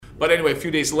But anyway, a few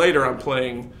days later, I'm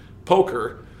playing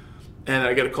poker, and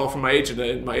I get a call from my agent,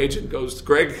 and my agent goes,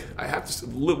 Greg, I have to.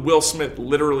 Will Smith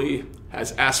literally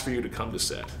has asked for you to come to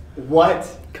set.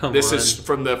 What? This is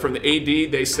from the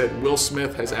AD. They said Will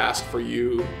Smith has asked for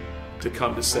you to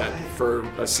come to set for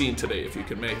a scene today if you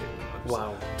can make it.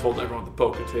 Wow. Told everyone at the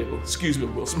poker table, excuse me,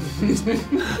 Will Smith.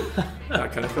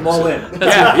 That kind of thing. I'm all in.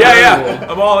 Yeah.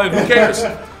 I'm all in. Who cares?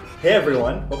 Hey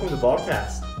everyone, welcome to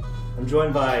Ballcast. I'm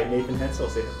joined by Nathan Hensel.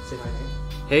 Say hi,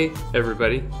 Nate. Hey,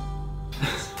 everybody.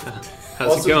 How's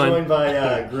Also it going? joined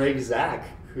by Greg Zach,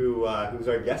 who's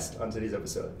our guest on today's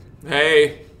episode.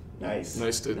 Hey. Nice.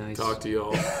 Nice to talk to you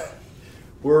all.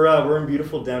 We're in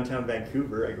beautiful downtown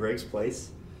Vancouver at Greg's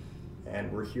place,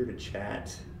 and we're here to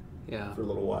chat for a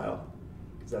little while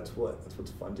because that's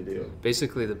what's fun to do.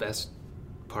 Basically, the best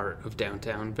part of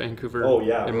downtown Vancouver. Oh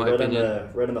yeah, in we're my opinion.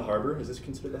 right on the harbor. Is this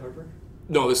considered the harbor?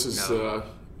 No, this is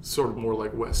sort of more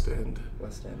like West End.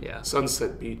 West End. Yeah.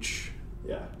 Sunset Beach.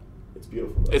 Yeah, it's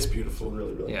beautiful. Though. It's beautiful. It's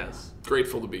really nice.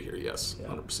 Grateful to be here. Yes,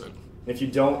 100%. If you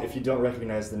don't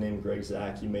recognize the name Greg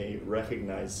Zach, you may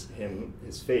recognize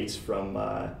his face from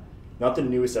not the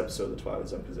newest episode of The Twilight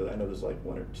Zone, because I know there's like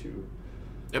one or two.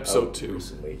 Episode 2.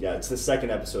 Recently. Yeah, it's the second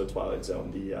episode of Twilight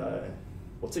Zone. The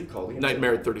what's it called again?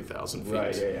 Nightmare at 30,000 feet.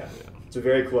 Right. Yeah. It's a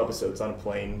very cool episode. It's on a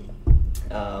plane.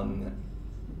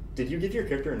 Did you give your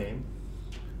character a name?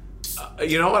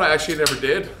 You know what? I actually never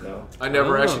did. No. I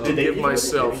never actually did give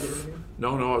myself. Did they give you a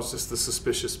name? No, I was just the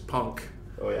suspicious punk.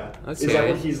 Oh yeah. Okay. Is that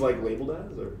what he's like labeled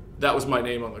as? Or? That was my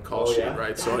name on the call sheet, yeah?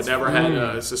 right? So That's I never funny.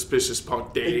 had a suspicious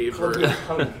punk Dave They called you or.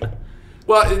 punk.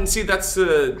 Well, and see, that's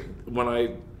when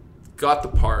I got the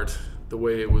part. The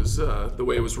way it was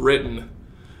written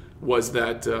was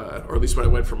that, or at least when I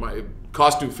went for my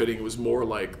costume fitting, it was more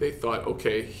like they thought,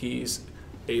 okay, he's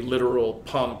a literal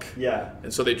punk. Yeah.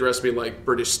 And so they dressed me like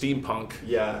British steampunk.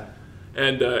 Yeah.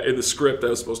 And in the script, I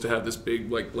was supposed to have this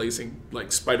big, like, blazing,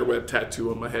 like, spiderweb tattoo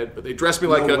on my head. But they dressed me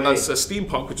like a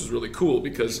steampunk, which was really cool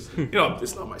because,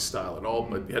 it's not my style at all.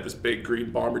 But you had this big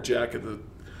green bomber jacket,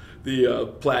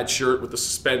 the plaid shirt with the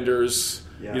suspenders,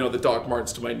 the Doc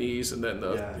Martens to my knees, and then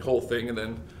the whole thing. And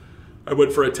then I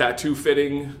went for a tattoo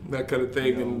fitting, that kind of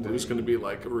thing. And it was going to be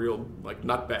like a real, like,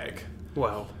 nut bag.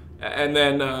 Wow. And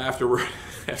then after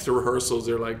rehearsals,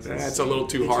 they're like, it's a little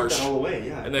too harsh. Took that all away,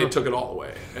 yeah. And they took it all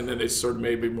away. And then they sort of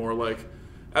made me more like,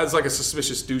 I was like a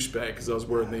suspicious douchebag because I was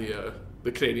wearing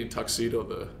the Canadian tuxedo,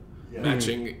 the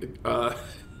matching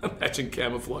matching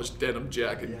camouflage denim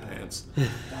jacket and pants.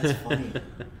 That's funny.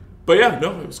 But yeah,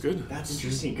 no, it was good. That's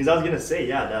interesting because I was gonna say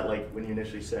that like when you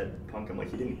initially said punk, I'm like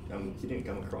he didn't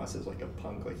come across as like a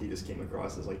punk, like he just came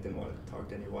across as like didn't want to talk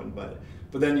to anyone. But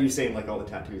then you saying like all the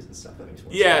tattoos and stuff, that makes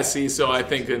more sense. Yeah, see, so I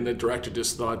think then the director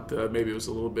just thought maybe it was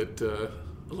a little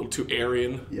too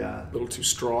Aryan, a little too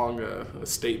strong a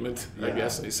statement, I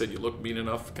guess. And he said, "You look mean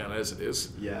enough, kind of as it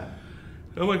is." Yeah.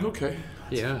 And I'm like, okay.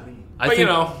 Yeah. But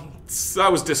I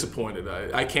was disappointed.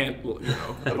 I can't,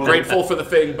 I'm grateful for the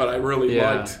thing, but I really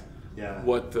liked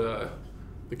what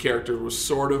the character was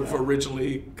sort of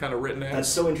originally kind of written as. That's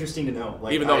so interesting to know.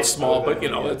 Like, even though it's small, but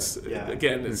it's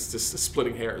again, it's just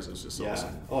splitting hairs is just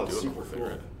awesome. Oh, it's super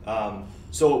cool.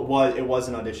 So it was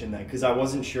an audition then, because I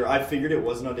wasn't sure. I figured it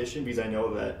was an audition because I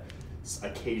know that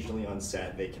occasionally on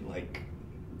set they can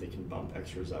bump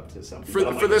extras up to something.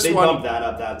 For this one, bump that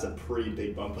up. That's a pretty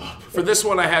big bump up. For this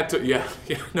one, I had to.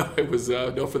 It was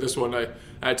for this one, I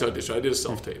had to audition. I did a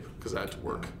self tape because I had to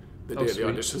work the day of the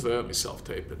auditions. They let me self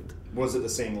tape. And was it the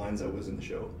same lines that was in the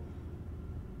show?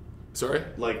 Sorry,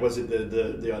 like was it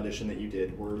the audition that you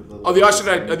did? The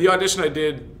audition I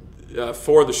did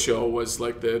for the show was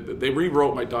like they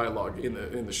rewrote my dialogue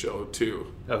in the show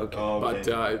too. Okay. But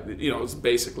it's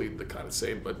basically the kind of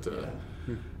same, but.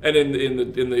 And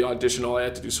in the audition, all I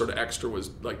had to do sort of extra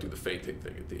was like do the fainting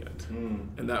thing at the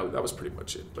end, and that was pretty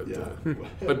much it. But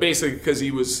but basically, because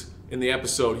he was in the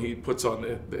episode, he puts on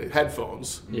the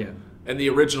headphones, and the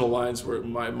original lines were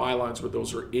my lines were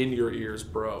those are in your ears,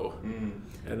 bro,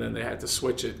 and then they had to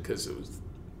switch it because it was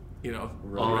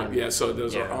on. So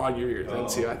those are on your ears. And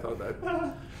see, I thought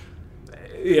that.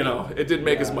 It didn't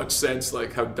make as much sense.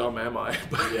 Like, how dumb am I?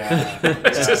 But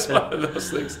it's just one of those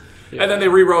things. Yeah. And then they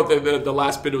rewrote the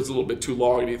last bit. It was a little bit too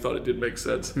long, and he thought it didn't make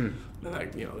sense. And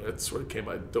that sort of came.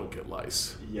 I don't get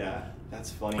lice. Yeah, that's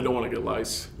funny. I don't want to get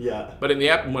lice. Yeah. But in the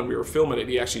app, when we were filming it,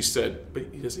 he actually said, but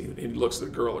he doesn't even. He looks at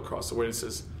the girl across the way and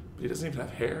says, but he doesn't even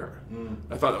have hair.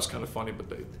 I thought that was kind of funny, but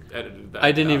they edited that.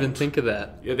 I didn't out. even think of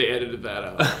that. Yeah, they edited that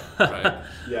out. Right.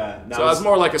 Yeah. So I was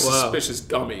more like a suspicious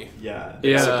dummy. Yeah.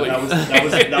 Basically.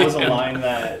 That was a line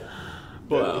that.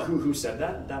 Who said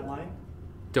that line?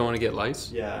 Don't want to get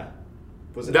lice? Yeah.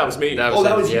 Was it? That was me. That Oh,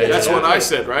 that was you. yeah, That's yeah. what I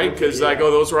said, right? Because I Okay,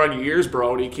 go, those were on your ears,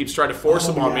 bro, and he keeps trying to force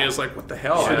them on me. yeah. It's like, what the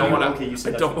hell? Yeah. I don't want to. Okay, you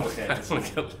said I that. don't. Okay, I don't want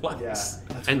to get likes. Yeah,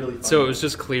 that's And really funny. so it was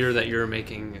just clear that you were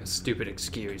making a stupid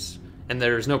excuse, and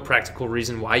there's no practical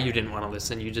reason why you didn't want to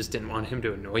listen. You just didn't want him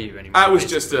to annoy you anymore. I was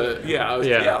basically. just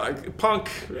like punk.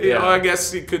 You Yeah. know, I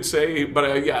guess you could say, but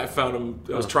I found him.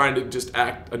 I was trying to just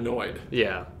act annoyed.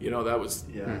 Yeah, You know, that was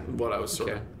Yeah. what I was sort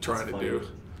Okay. of trying to That's do.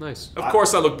 nice. Of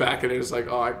course, I look back at it. It's like,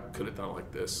 oh, I could have done it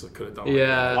like this. I could have done it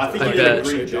Yeah. Well, I think I you did a bet.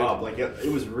 great job. Like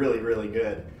it was really, really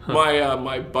good. like that.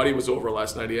 My buddy was over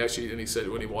last night. He said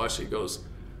when he watched it, he goes,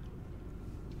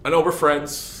 I know we're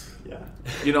friends, Yeah.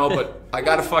 you know, but I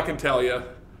gotta fucking tell you,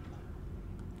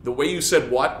 the way you said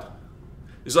what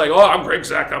is like, oh, I'm Greg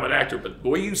Zach, I'm an actor, but the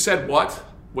way you said what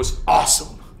was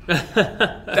awesome.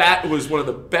 That was one of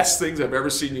the best things I've ever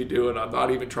seen you do, and I'm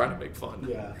not even trying to make fun.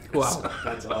 Yeah. Wow.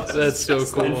 That's awesome. That's so And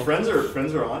cool. friends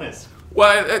are honest.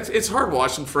 Well, it's hard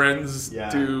watching friends Yeah.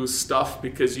 do stuff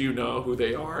because you know who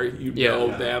they are, you Yeah. know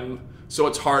Yeah. them, so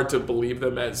it's hard to believe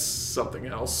them as something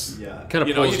else. Yeah. Kind of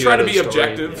You know, pulls you try out to of be the story.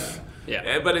 objective,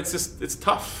 Yeah. but it's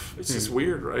tough. It's just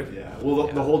weird, right? Yeah. Well,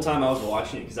 the whole time I was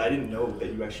watching it, because I didn't know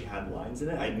that you actually had lines in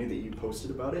it. I knew that you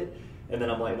posted about it, and then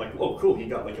I'm like, oh, cool, he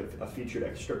got like a featured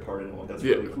extra part in it. Like, that's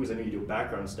Yeah. really cool. 'Cause I knew you do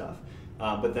background stuff.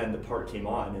 But then the part came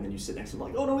on, and then you sit next to him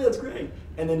like, oh no way, that's great.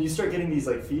 And then you start getting these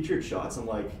like featured shots. I'm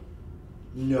like,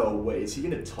 no way, is he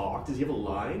gonna talk? Does he have a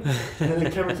line? And then the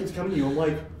camera keeps coming to you. I'm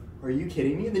like, are you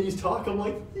kidding me? And then you talk. I'm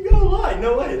like, you got a line?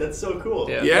 No way. That's so cool.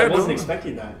 Yeah. Yeah, I wasn't no.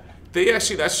 expecting that. They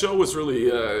actually, that show was really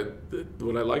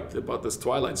what I liked about this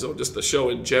Twilight Zone. Just the show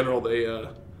in general.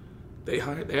 They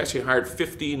actually hired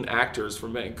 15 actors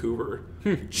from Vancouver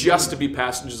just to be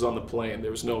passengers on the plane. There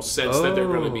was no sense that they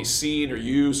were going to be Oh. seen or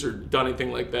used or done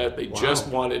anything like that. They Wow. just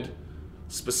wanted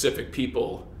specific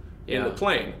people in Yeah. the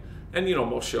plane. And you know,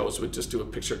 most shows would just do a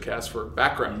picture cast for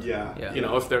background. Yeah. Yeah. You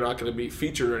know, if they're not going to be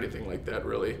featured or anything like that,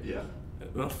 really. Yeah.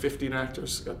 No, 15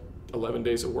 actors got 11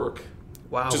 days of work,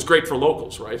 Wow. which is great for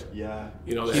locals, right? Yeah.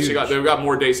 You know, they got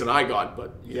more days than I got,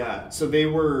 but Yeah. So they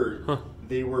were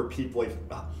people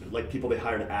like people they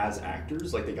hired as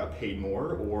actors, like they got paid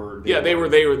more, or yeah, they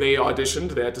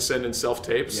auditioned. They had to send in self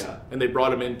tapes, Yeah. and they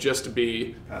brought them in just to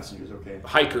be passengers. Okay.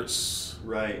 hikers,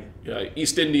 Right.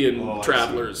 East Indian Oh, I see.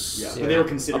 travelers. Yeah. Yeah. But they were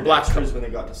considered A black extras when they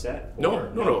got to set. No,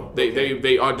 or- no. They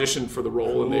auditioned for the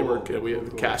role, and they were Cool, we had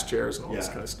cool. cast chairs and all this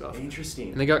Yeah. kind of stuff.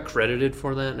 Interesting. And they got credited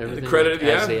for that and And everything. they credited, like,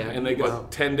 as yeah, they act? and they got Wow.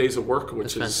 10 days of work,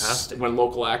 which That's is fantastic. when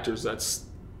local actors.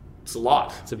 It's a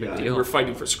lot. It's a big Yeah. deal. We're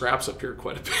fighting for scraps up here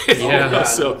quite a bit. Yeah. Yeah,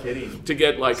 so no kidding. to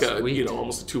get like Sweet.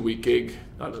 almost a 2-week gig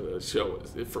on a show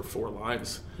for 4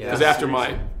 lines. Yeah. Because after my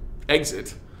Seriously.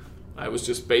 exit, I was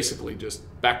just basically just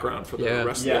background for the Yeah.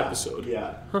 rest of Yeah. the episode.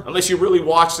 Yeah. Unless you really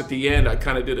watched at the end, I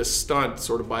kind of did a stunt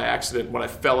sort of by accident when I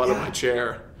fell out of Yeah. my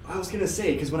chair. I was gonna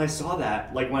say, because when I saw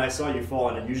that, like when I saw you fall,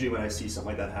 and usually when I see something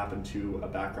like that happen to a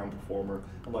background performer,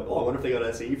 I'm like, oh, I wonder if they got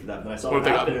SAE for that. And then I saw What it if they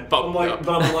got happen. and bumped I'm like, up?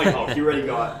 but I'm like, oh, he already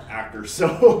got actor,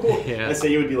 so Yeah.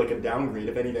 SAE would be like a downgrade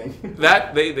if anything.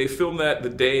 That they filmed that the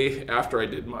day after I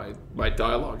did my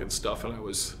dialogue and stuff, and I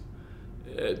was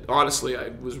honestly I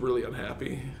was really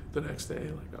unhappy the next day.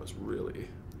 Like I was really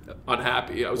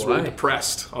unhappy. I was Why? really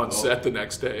depressed on set the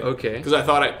next day. Okay. because I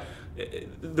thought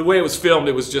the way it was filmed,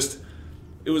 it was just.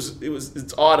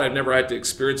 It's odd. I've never had to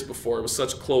experience it before. It was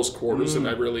such close quarters, and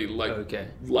I really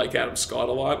like Adam Scott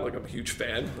a lot. Like I'm a huge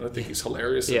fan. I think he's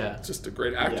hilarious. and Yeah. just a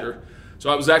great actor.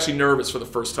 So I was actually nervous for the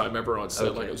first time ever on set.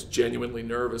 Okay. Like I was genuinely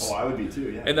nervous. Oh, I would be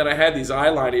too, yeah. And then I had these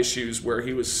eyeline issues where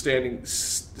he was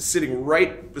sitting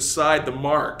right beside the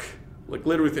mark, like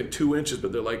literally within 2 inches.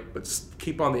 But they're like, but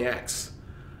keep on the X.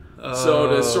 So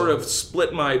to sort of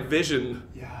split my vision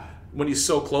Yeah. when he's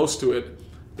so close to it,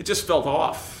 it just felt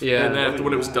off. Yeah. And then after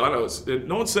when it was Yeah. done,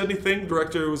 no one said anything.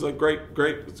 Director was like, great,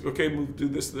 it's okay, move, do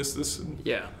this. And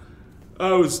Yeah.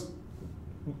 I was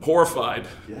horrified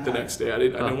Yeah. the next day. I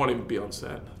didn't want to even be on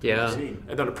set. Yeah. And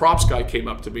then a props guy came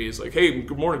up to me. He's like, "Hey,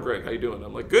 good morning, Greg. How you doing?"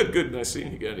 I'm like, "Good. Nice seeing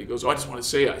you again." He goes, "Oh, I just want to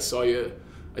say I saw you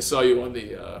on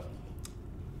the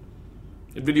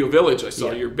in Video Village. I saw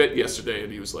Yeah. your bit yesterday."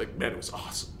 And he was like, "Man, it was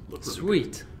awesome. Looked really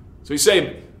Sweet. good." So he saved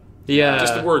me. Yeah.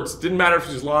 Just the words. Didn't matter if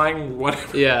he was lying or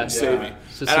whatever. Yeah. He saved me.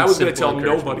 It's And just I some was going to simple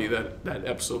tell encouragement. nobody that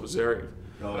episode was airing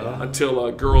Oh, yeah. until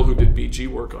a girl who did BG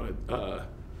work on it.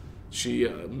 She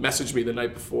messaged me the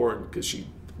night before because she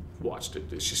watched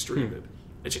it. She streamed it.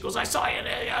 And she goes, "I saw you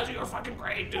there. Yeah, you're fucking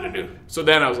great." Do. So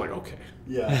then I was like, okay.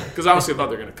 Yeah. Because honestly, I thought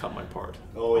they were going to cut my part.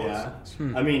 Oh, yeah.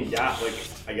 I mean, yeah, like,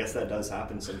 I guess that does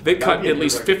happen sometimes. They That'd cut be a at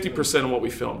least direct- 50% of what we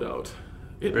filmed out.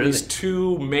 At Really? least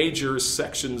 2 major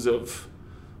sections of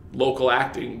local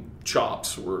acting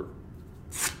chops were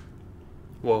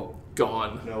Whoa.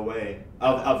 gone. No way.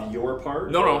 Of your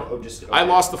part? No. Or just, I okay.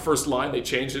 lost the first line. They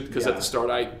changed it because Yeah. at the start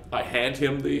I hand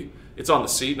him it's on the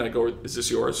seat and I go, is this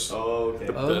yours? Oh, okay.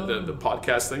 The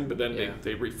podcast thing, but then Yeah.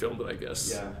 they refilmed it, I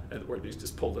guess. Yeah. And where they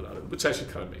just pulled it out, which actually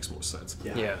kind of makes more sense.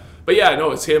 Yeah. But yeah,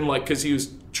 no, it's him, like, because he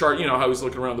was how he was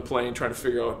looking around the plane trying to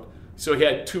figure out. So he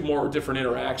had two more different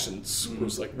interactions. It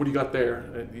was like, what do you got there?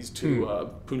 And these two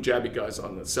Punjabi guys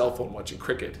on the cell phone watching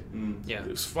cricket. Yeah. It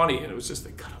was funny, and it was just,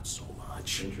 they cut out so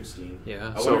much. Interesting.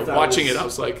 Yeah. I So wonder if that watching it, I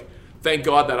was like, thank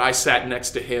God that I sat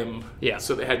next to him. Yeah.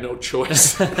 So they had no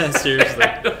choice. Seriously.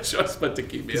 had no choice but to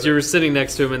keep me in Because it. you were sitting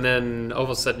next to him, and then all of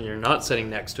a sudden you're not sitting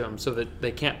next to him, so that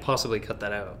they can't possibly cut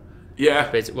that out. Yeah.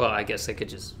 Well, I guess they could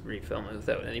just refilm it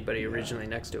without anybody originally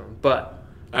next to him. But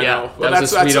I yeah, know. Well, that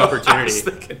was a sweet what I opportunity. was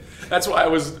thinking. That's why I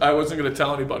wasn't going to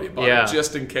tell anybody about Yeah. it,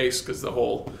 just in case, because the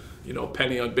whole,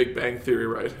 Penny on Big Bang Theory,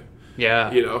 right? Yeah.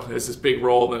 There's this big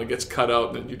role, and then it gets cut out,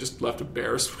 and then you're just left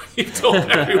embarrassed when you told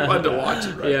everyone to watch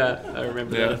it, right? Yeah, I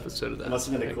remember Yeah. that episode of that. It must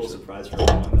have been a cool actually. surprise for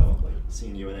everyone, though, like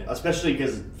seeing you in it. Especially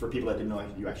because for people that didn't know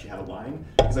you actually had a line.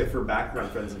 Because like for background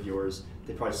friends of yours,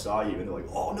 they probably saw you and they're like,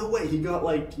 "Oh no way, he got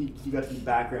to be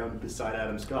background beside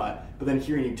Adam Scott." But then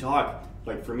hearing you talk,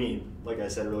 like for me, like I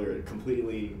said earlier,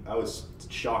 I was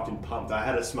shocked and pumped. I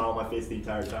had a smile on my face the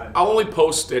entire time. I'll only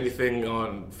post anything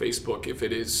on Facebook if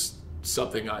it is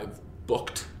something I've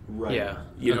booked. Right.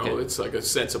 Yeah. Okay. It's like a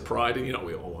sense of pride, and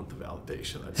we all want the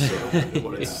validation. That's sort of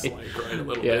what it's like, right? A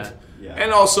little Yeah. bit. Yeah.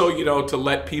 And also, to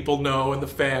let people know in the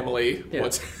family Yeah.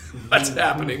 what's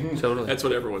happening. Totally. That's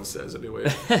what everyone says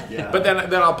anyway. Yeah. But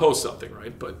then I'll post something,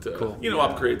 right? But Cool. Yeah.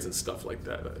 upgrades and stuff like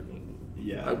that.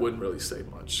 Yeah. I wouldn't really say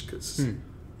much because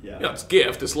Yeah. it's a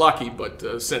gift, it's lucky, but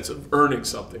a sense of earning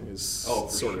something is Oh,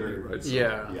 for sort sure. of me, right? So-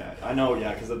 Yeah. Yeah, I know.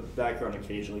 Yeah, because the background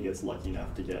occasionally gets lucky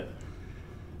enough to get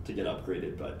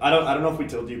upgraded. But I don't know if we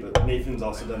told you, but Nathan's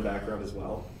also done background as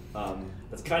well.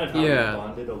 That's kind of how Yeah. we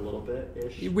bonded a little bit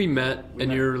ish. We met,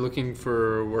 and you're looking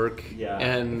for work. Yeah.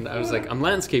 And I was like, I'm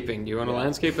landscaping. Do you want to Yeah.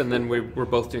 landscape? And then we were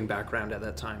both doing background at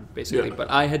that time, basically. Yeah. But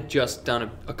I had just done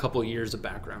a couple years of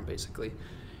background, basically.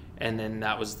 And then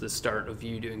that was the start of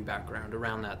you doing background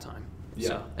around that time. Yeah.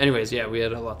 So, anyways, yeah, we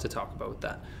had a lot to talk about with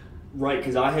that. Right,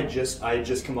 because I had just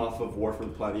come off of War for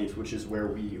the Planet, which is where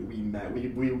we met.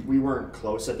 We weren't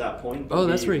close at that point. But Oh,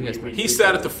 that's where you guys met. He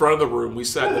sat at the front of the room. We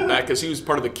sat in the back because he was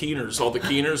part of the Keeners. All the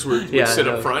Keeners would Yeah, sit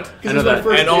I up know. front. I know that.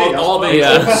 And all the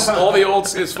Yeah. all the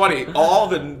old. It's funny. All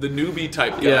the newbie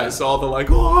type guys. Yeah. All the like,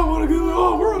 I want to go.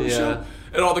 Oh, we're on the Yeah. show.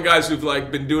 And all the guys who've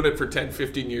been doing it for 10,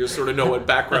 15 years sort of know what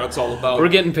background's all about. We're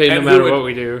getting paid no And matter who would- what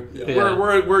we do. Yeah.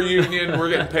 We're union. We're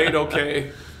getting paid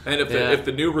okay. And if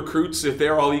the new recruits, if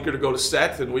they're all eager to go to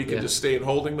set, then we can Yeah. just stay in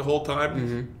holding the whole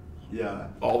time. Yeah.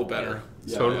 All the better.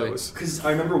 Yeah. Totally. it was- Because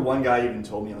I remember one guy even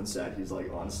told me on set, he's like,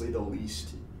 honestly,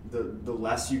 the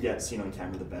less you get seen on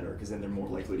camera, the better, because then they're more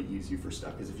likely to use you for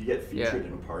stuff. Because if you get featured Yeah.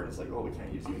 in a part, it's like, oh, we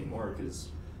can't use you anymore because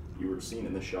you were seen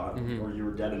in the shot, Mhm. or you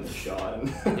were dead in the shot.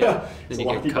 And Yeah. so Then a you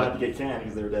lot get of people cut. had to get canned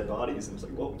because they were dead bodies, and it's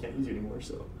like, well, we can't use you anymore.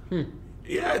 So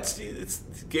Yeah, it's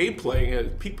game playing.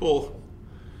 People,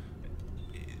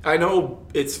 I know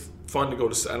it's fun to go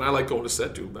to set, and I like going to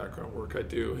set doing background work. I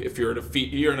do. If you're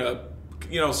in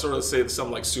a sort of say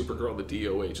something like Supergirl, the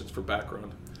DO agents for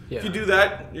background. Yeah. If you do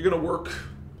that, you're going to work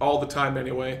all the time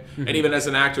anyway. And even as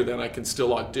an actor, then I can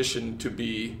still audition to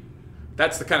be.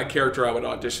 That's the kind of character I would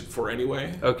audition for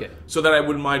anyway. Okay. So that I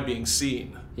wouldn't mind being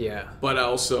seen. Yeah. But I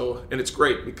also, and it's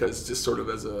great because just sort of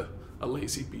as a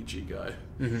lazy BG guy,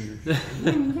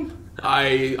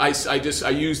 I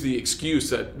use the excuse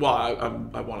that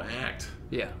I want to act,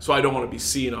 Yeah. so I don't want to be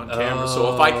seen on camera.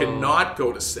 So if I cannot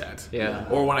go to set, Yeah.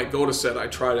 or when I go to set, I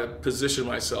try to position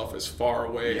myself as far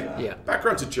away. Yeah. Yeah.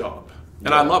 Background's a job,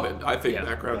 and I love it. I think Yeah.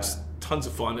 background's tons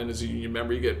of fun, and as a union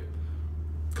member, you get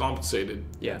compensated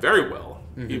Yeah. very well,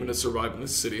 even to survive in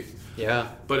this city. Yeah.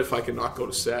 But if I cannot go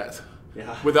to set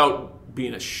yeah, without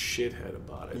being a shithead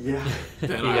about it, yeah,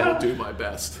 then I Yeah. will do my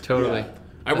best. Totally. Yeah.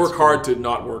 I work hard to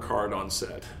not work hard on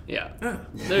set. Yeah. Yeah.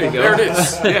 There you go. There it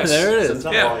is. Yes. There it is.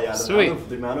 Sometimes, Yeah. the Sweet.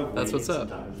 the amount of That's waiting what's up.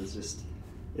 sometimes is just,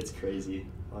 it's crazy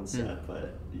on Hmm. set.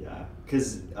 But yeah,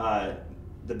 because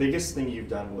the biggest thing you've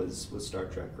done was Star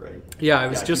Trek, right? Yeah, I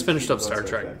was Yeah, just he- finished he up was Star on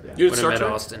Trek yeah. You did when Star I met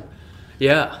Trek? Austin.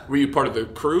 Yeah. Were you part of the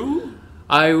crew?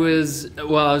 I was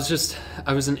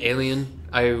an alien.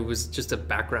 I was just a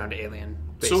background alien,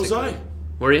 So was basically. I.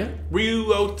 Were you? Were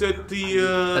you out at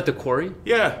the? At the quarry?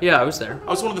 Yeah. Yeah, I was there. I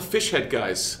was one of the fish head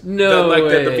guys. No the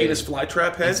way. Venus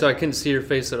flytrap head. And so I couldn't see your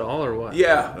face at all, or what?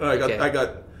 Yeah, Okay. I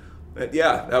got.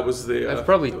 Yeah, that was the. I that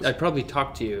was- probably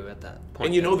talked to you at that point.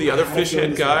 And you know the other I fish feel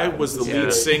head this guy way. was the Yeah.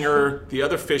 lead singer. The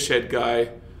other fish head guy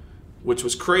which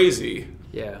was crazy,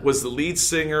 Yeah. was the lead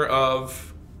singer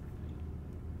of...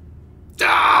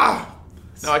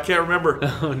 No, I can't remember.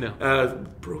 Oh, no.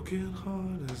 Broken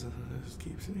Heart as I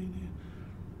keep singing.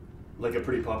 Like a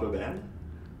pretty popular band.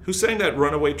 Who sang that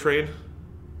Runaway Train?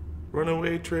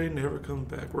 Runaway train, never come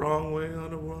back. Wrong way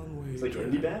on a one-way It's like train.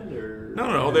 indie band or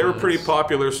No, they were pretty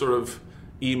popular sort of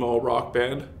emo rock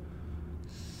band.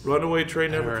 Runaway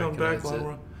train, never I come don't back. recognize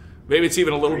Long Maybe it's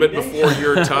even a little bit Green Day? before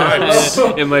your times.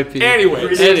 It might be. Anyways. Green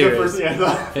Day's the Anyways. first thing I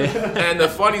thought. And the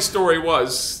funny story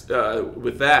was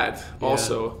with that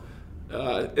also.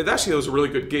 It was a really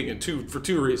good gig for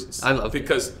two reasons. I loved it.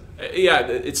 because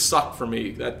it sucked for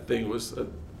me. That thing was a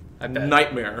bet.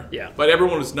 nightmare. Yeah. But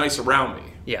everyone was nice around me.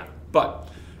 Yeah. But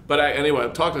anyway,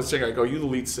 I'm talking to the singer. I go, "You the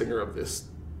lead singer of this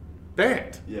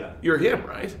band? Yeah. You're him,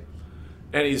 right?"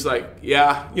 And he's like,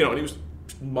 "Yeah," and he was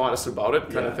modest about it,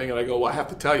 kind of Yeah. thing. And I go, "Well, I have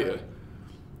to tell you,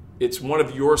 it's one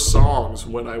of your songs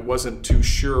when I wasn't too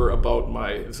sure about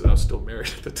I was still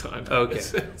married at the time." Okay.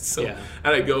 So, Yeah.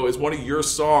 and I go, "It's one of your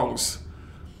songs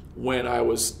when I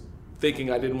was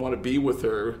thinking I didn't want to be with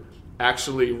her."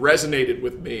 Actually resonated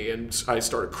with me, and I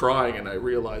started crying, and I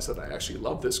realized that I actually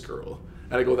love this girl.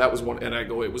 And I go, "That was one," and I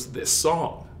go, "It was this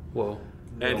song." Whoa.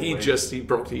 And No he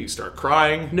way. started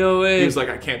crying. No way. He was like,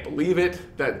 "I can't believe it.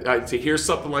 To hear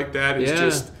something like that is Yeah.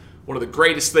 just one of the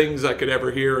greatest things I could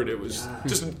ever hear." And it was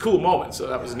just a cool moment, so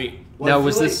that was neat. Well, I Now,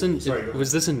 was feel this like- Sorry, go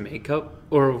was this in makeup,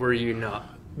 or were you not?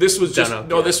 This was just, Done up,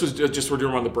 no, yeah. this was just we're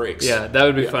doing on the breaks. Yeah, that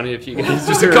would be funny if you guys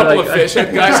Just a were couple like, of fish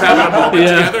head guys having a moment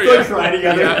Yeah. together. Like Yeah. crying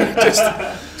together.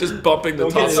 Yeah, just bumping the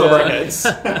Don't get tops so of our bad. heads.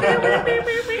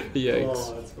 Yikes.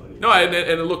 Oh, that's funny. No, and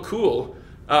it looked cool.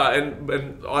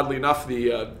 And oddly enough,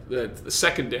 the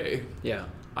second day, Yeah.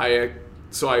 I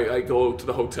go to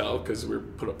the hotel because we were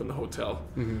put up in the hotel,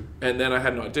 and then I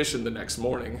had an audition the next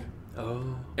morning, Oh.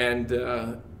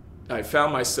 and I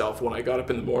found myself when I got up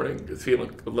in the morning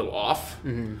feeling a little off,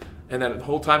 and then the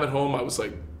whole time at home I was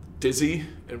like dizzy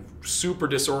and super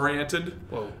disoriented.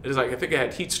 Whoa. It was like I think I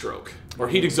had heat stroke or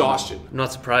heat exhaustion. I'm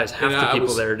not surprised. Half And the I people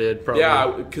was- there did probably.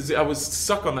 Yeah, because I was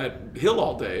stuck on that hill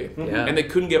all day, Yeah. and they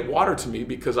couldn't get water to me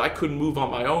because I couldn't move on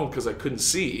my own because I couldn't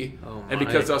see, Oh and my.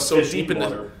 because I was so Fish deep eat in the.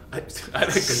 water.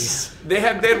 They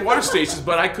had water stations,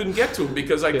 but I couldn't get to them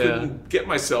because I Yeah. couldn't get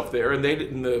myself there, and they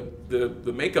didn't.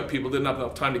 The makeup people didn't have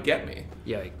enough time to get me,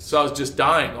 Yikes. so I was just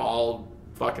dying all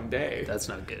fucking day. That's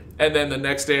not good. And then the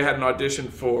next day, I had an audition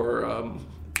for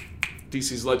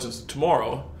DC's Legends of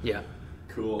Tomorrow. Yeah.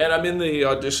 Cool. And I'm in the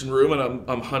audition room, and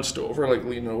I'm hunched over, like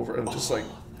leaning over, and just like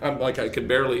I can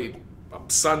barely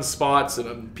sunspots,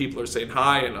 and people are saying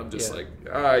hi, and I'm just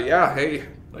Yeah. hey,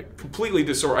 like completely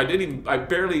disoriented. I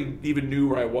barely even knew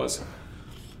where I was.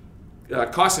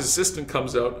 Costin's assistant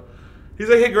comes out. He's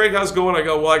like, "Hey, Greg, how's it going?" I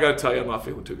go, "Well, I got to tell you, I'm not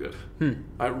feeling too good.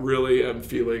 I really am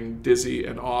feeling dizzy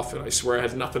and off, and I swear it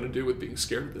has nothing to do with being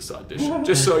scared of this audition.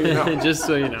 Just so you know." Just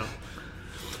so you know.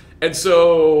 And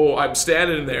so I'm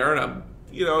standing there, and I'm,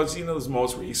 it's those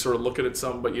moments where you sort of looking at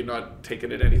something, but you're not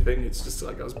taking in anything. It's just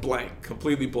like I was blank,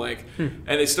 completely blank. And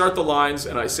they start the lines,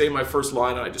 and I say my first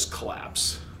line, and I just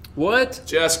collapse. What?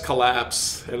 Just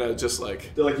collapse. And I was just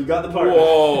like, They're like, you got the part.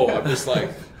 whoa. I'm just like,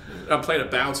 I'm playing a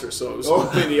bouncer, so it was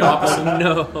completely the opposite.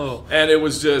 No. And it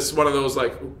was just one of those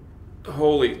like,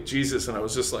 holy Jesus. And I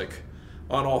was just like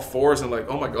on all fours and like,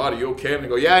 "Oh my God, are you okay?" And I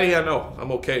go, yeah, no,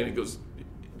 I'm okay. And he goes,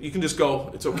 "You can just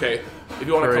go. It's okay. If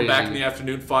you want to come back in Crazy. the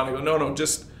afternoon, fine." I go, no,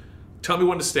 just tell me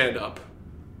when to stand up,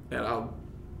 and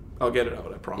I'll get it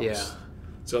out. I promise. Yeah.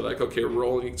 So like, okay,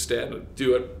 roll, you can stand,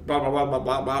 do it. Blah blah blah blah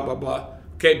blah blah blah blah.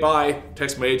 Okay, bye.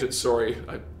 Text my agent. Sorry,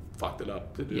 I fucked it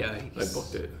up. Yikes. I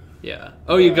booked it, Yeah.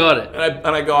 Oh, you got it. and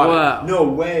I got it. Wow. No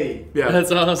way. Yeah,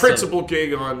 That's awesome. Principal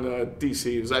gig on DC.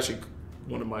 It was actually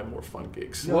one of my more fun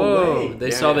gigs. No Whoa. way. They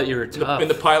Yeah, saw yeah. that you were tough. in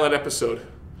the pilot episode.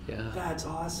 Yeah. That's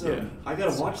awesome. Yeah. I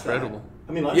gotta watch incredible.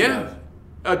 that. I mean, Yeah,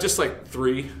 just like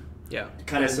 3. Yeah.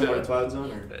 Kind of And, similar to Twilight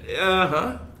Zone, or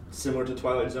Uh-huh. similar to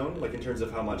Twilight Zone, like in terms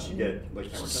of how much you get,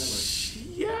 like camera time.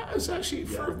 Yeah, it was actually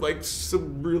for Yeah. like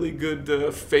some really good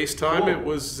FaceTime. Cool. It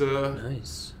was,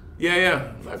 Nice.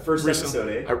 yeah. First episode,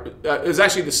 eh? It was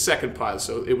actually the second pilot,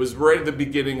 so it was right at the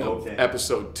beginning of Okay.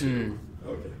 episode 2.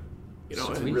 Or okay. You know,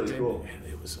 That's and, really cool. and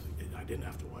it was. I didn't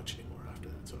have to watch anymore after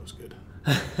that, so it was good.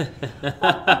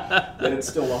 Then it's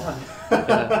still on.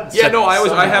 Yeah, no, I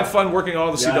somehow. have fun working on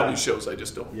all the Yeah. CW shows. I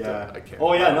just don't. Yeah. I can't.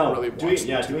 Oh yeah, I don't no. really watch doing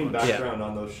them too doing much. background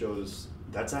on those shows.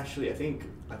 That's actually, I think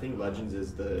Legends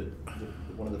is the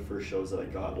one of the first shows that I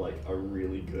got like a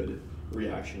really good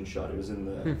reaction shot. It was in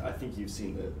the. I think you've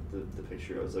seen the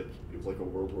picture. It was like a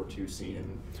World War II scene,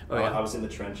 and I was in the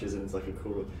trenches, and it's like a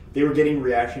cool. They were getting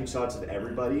reaction shots of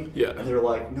everybody, and they were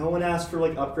like, no one asked for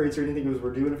like upgrades or anything. It was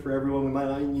we're doing it for everyone. We might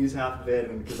not even use half of it,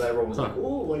 and because everyone was like, oh,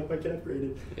 like my kid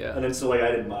upgraded, and then so like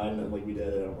I didn't mind, and like we did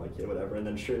it, and I'm like, yeah, whatever. And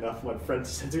then sure enough, my friend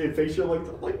sent me a picture.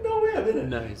 I'm like no way, I'm in it.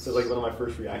 Nice. So like one of my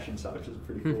first reaction shots, which was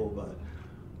pretty cool, but.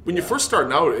 When you're first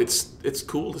starting out, it's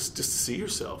cool just to see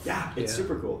yourself. Yeah, it's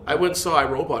super cool. I went and saw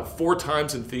iRobot 4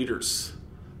 times in theaters,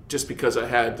 just because I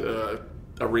had a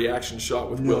reaction shot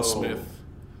with Will Smith.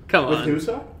 Come on. With who,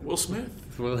 sir? Will Smith.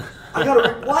 I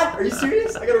gotta what? Are you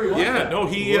serious? I gotta rewatch Yeah, that. no,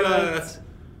 he.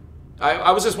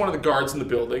 I was just one of the guards in the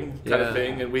building, kind of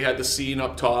thing, and we had the scene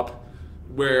up top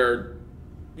where,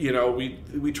 you know,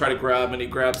 we try to grab him, and he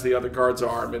grabs the other guard's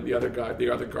arm, and the other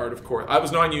guard, of course. I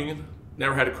was non-union.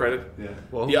 Never had a credit. Yeah.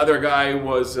 Whoa. The other guy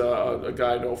was a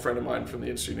guy, a friend of mine from the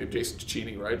industry named Jason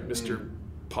Ciccini, right? Mr.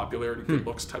 Popularity, good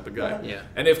looks type of guy. Yeah.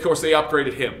 And of course they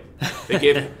upgraded him.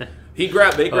 They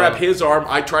grabbed his arm.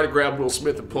 I tried to grab Will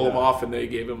Smith and pull him off, and they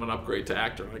gave him an upgrade to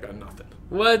actor. And I got nothing.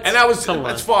 What? And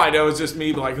that's fine. That was just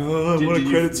me like, oh, I want a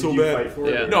credit so bad. Fight for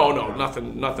it? No,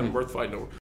 nothing worth fighting over.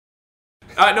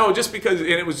 No, just because, and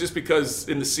it was just because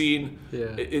in the scene,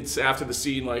 it's after the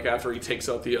scene, like after he takes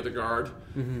out the other guard.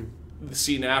 Mm-hmm. The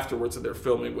scene afterwards that they're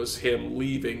filming was him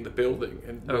leaving the building,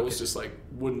 and Will was just like,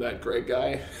 wouldn't that Greg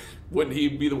guy, wouldn't he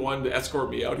be the one to escort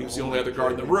me out? He was the only other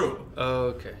guard in the room. Oh,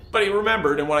 okay. But he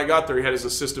remembered, and when I got there, he had his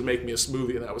assistant make me a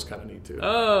smoothie, and that was kind of neat too.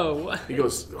 Oh, what? He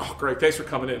goes, oh, Greg, thanks for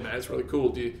coming in, man. It's really cool.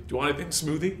 Do you want anything?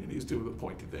 Smoothie? And he was doing the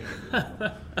pointy thing.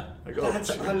 I go, that's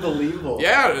unbelievable.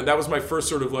 Yeah, that was my first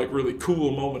sort of like really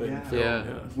cool moment in film.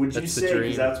 Yeah. Would you say,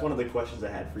 because that's one of the questions I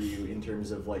had for you in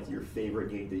terms of like your favorite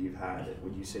gig that you've had,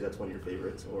 would you say that's one of your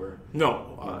favorites, or?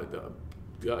 No,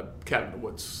 Cat in the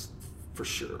Woods, for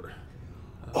sure.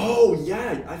 Oh,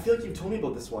 yeah, I feel like you've told me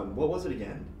about this one. What was it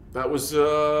again? That was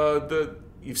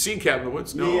you've seen Cat in the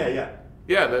Woods? No.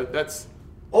 Yeah, that's...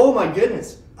 Oh my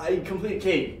goodness.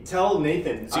 Okay, tell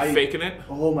Nathan. Is he faking it?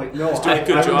 Oh my, no. He's doing a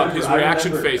good job. His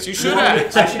reaction face. You should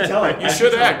act. I should tell him. You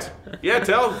should act. Yeah,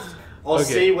 tell. I'll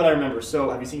say what I remember. So,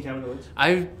 have you seen Cat in the Woods?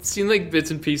 I've seen like bits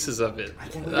and pieces of it.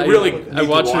 I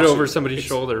watched it over somebody's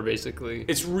shoulder, basically.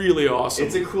 It's really awesome.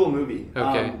 It's a cool movie.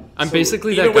 Okay. I'm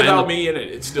basically that even guy. Without me in it,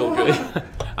 it's still good.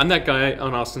 I'm that guy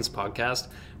on Austin's podcast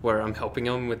where I'm helping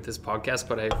him with this podcast,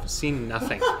 but I've seen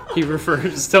nothing. He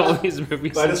refers to all these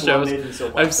movies and shows.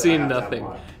 So I've seen nothing.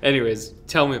 Anyways,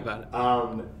 tell me about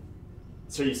it.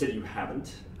 So you said you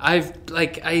haven't? I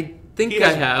think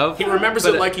I have. He remembers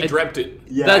it like he dreamt it.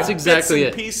 Yeah. That's exactly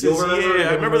it. Pieces.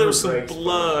 I remember there was some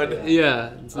blood.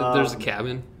 Yeah. There's a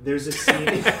cabin. There's a scene.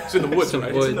 It's in the woods,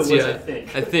 right? Woods, it's in the woods,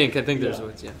 I think. I think there's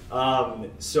woods, yeah.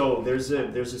 So there's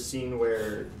a scene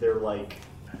where they're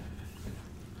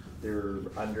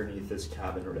underneath this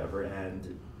cabin or whatever,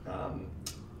 and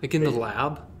like in the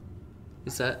lab.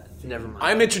 Is that never mind?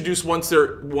 I'm introduced once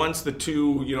the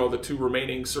two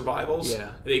remaining survivals. Yeah.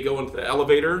 They go into the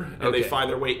elevator and they find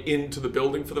their way into the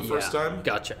building for the first time.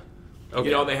 Gotcha. Okay.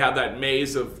 You know, they have that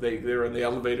maze of they're in the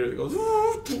elevator. It goes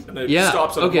and it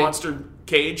stops on a monster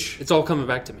cage. It's all coming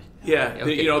back to me. Yeah,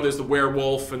 okay. There's the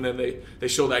werewolf, and then they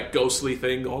show that ghostly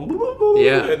thing going.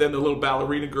 Yeah. And then the little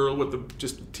ballerina girl with the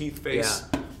just teeth face.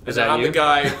 Yeah. Is that I'm the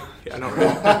guy. Yeah, I know,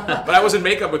 right? But I was in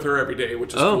makeup with her every day,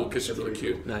 which is cool because she's really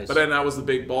cute. Nice. But then I was the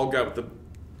big bald guy with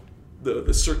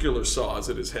the circular saws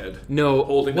at his head. No,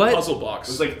 holding the puzzle box.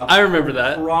 It was like I remember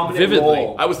that vividly.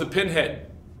 Role. I was the pinhead.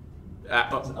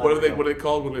 What are they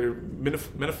called when they're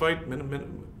minophyte?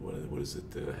 What is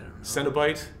it?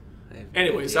 Cenobite.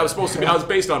 Anyways, I was supposed to be. I was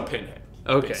based on Pinhead.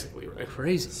 Okay. Basically, right?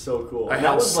 Crazy. So cool. I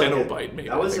had Cenobite. Maybe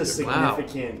that was a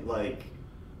significant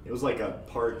It was like a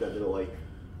part that they're like.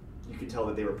 You could tell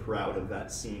that they were proud of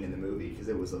that scene in the movie because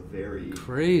it was a very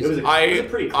crazy. It was a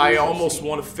pretty I almost scene.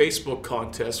 won a Facebook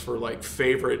contest for like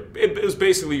favorite. It was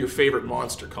basically your favorite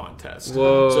monster contest.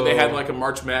 Whoa! So they had like a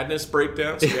March Madness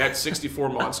breakdown. So they had 64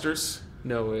 monsters.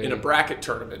 No way. In a bracket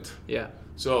tournament. Yeah.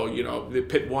 So they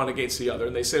pit one against the other,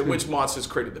 and they said which monsters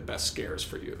created the best scares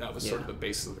for you. That was sort of the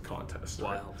basis of the contest.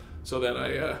 Wild. Right? So then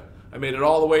I made it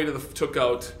all the way to took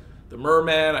out the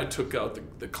merman, I took out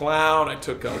the clown, I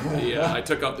took out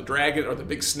the dragon or the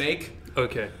big snake.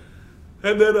 Okay.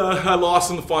 And then I lost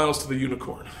in the finals to the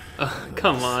unicorn.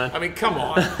 Come on. I mean, come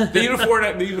on. The unicorn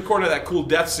had that cool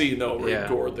death scene though, where he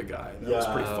gored the guy. That was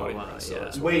pretty funny. Wow,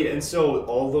 Wait, and so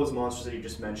all those monsters that you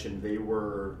just mentioned, they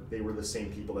were the same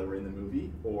people that were in the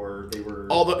movie, or they were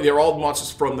they're all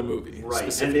monsters from the movie,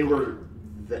 right? And they were.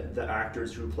 The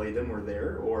actors who played them were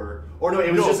there, or no?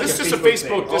 It was just a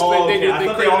Facebook. They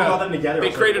all got them together. They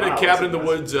created a Cabin in the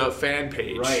Woods fan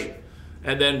page, right?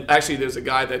 And then actually, there's a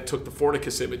guy that took the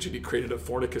Fornicus image and he created a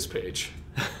Fornicus page.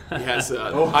 He has.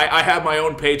 I have my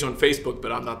own page on Facebook,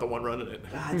 but I'm not the one running it.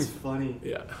 That's funny.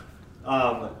 Yeah.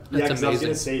 Yeah, because I was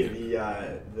gonna amazing. say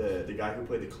the guy who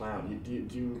played the clown. Do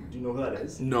you know who that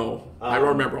is? No, I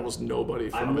remember almost nobody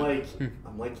from it.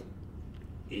 I'm like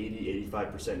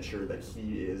 85% sure that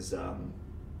he is. I'm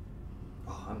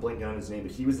blanking on his name,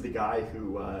 but he was the guy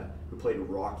who played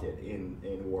Rocket in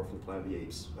War from the Planet of the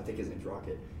Apes. I think his name's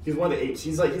Rocket. He's one of the apes.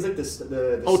 He's like this.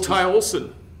 The Oh, Ty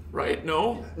Olsson, right?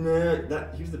 No. Nah,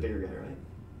 he was the bigger guy, right?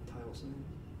 Ty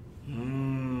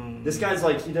Olsson. This guy's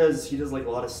like he does like a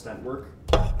lot of stunt work.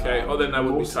 Okay. Then that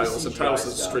would be mostly Ty Olsson. CGI Ty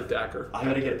Olsson's stuff. strict actor. I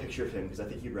gotta get a picture of him because I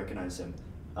think you'd recognize him.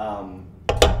 Why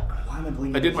am I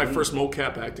blinking? I did my his first name?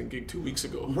 mocap acting gig 2 weeks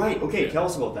ago. Right. Okay. Yeah. Tell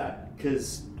us about that,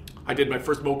 because I did my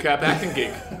first mocap acting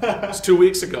gig. It was 2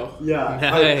 weeks ago. yeah.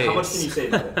 Nice. How much can you say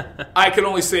about it? I can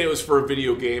only say it was for a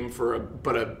video game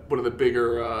but one of the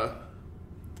bigger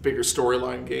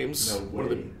storyline games. No One of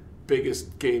the way.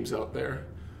 biggest games out there.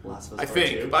 Last of Us I Part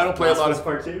think. 2? But I don't play a Last lot of Us of-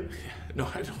 Part 2? No,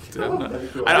 I don't. Oh, I'm not- that'd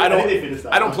be cool. I I think they don't. finished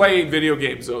that I don't one. play video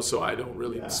games though, so I don't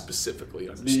really Yeah. specifically You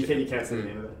understand. can't say the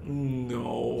name of it.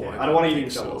 No, Okay, I don't wanna get think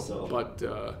in trouble, so. But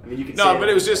I mean, you can no, say but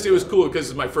it. it was cool because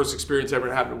it's my first experience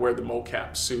ever having to wear the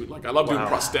mocap suit. Like I love doing Wow.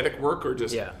 prosthetic work or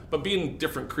just, Yeah. but being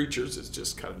different creatures is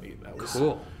just kind of neat. That was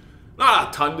Cool. not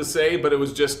a ton to say, but it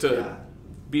was just to Yeah.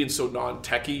 being so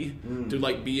non-techie to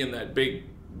like be in that big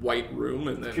white room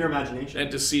and then Pure imagination. and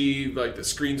to see like the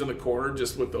screens on the corner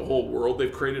just with the whole world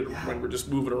they've created when we're just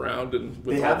moving around and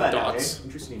with They all have the that now, dots. eh?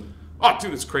 Interesting. Oh,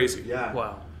 dude, it's crazy. Yeah.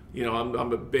 Wow. You know,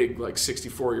 I'm a big like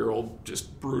 64-year-old,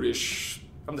 just brutish.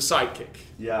 I'm the sidekick.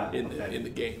 Yeah, In okay. in the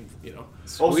game, you know.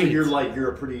 Also, Sweet. you're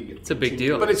a pretty. It's a big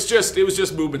deal. But it was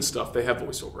just movement stuff. They have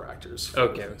voiceover actors.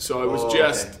 Okay. So it was Oh,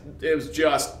 it was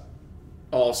just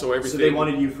also everything. So they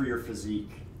wanted you for your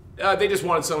physique. They just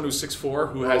wanted someone who's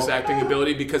 6'4", who has Oh. acting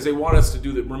ability, because they want us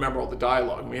to remember all the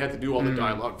dialogue. And we had to do all the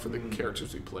dialogue for the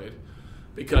characters we played,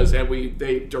 because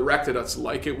they directed us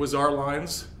like it was our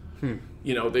lines.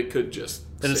 You know, they could just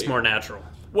Then it's say- more natural.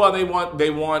 Well, they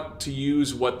want to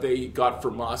use what they got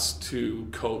from us to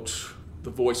coach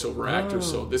the voiceover actors.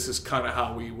 So this is kind of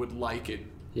how we would like it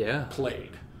Yeah.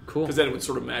 played. Cool. Because then it would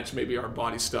sort of match maybe our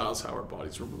body styles, how our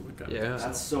bodies were moving. Kind of Yeah. thing.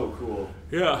 That's so cool.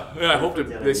 Yeah. I hope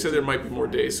Yeah, they said there might be more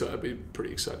days, so that'd be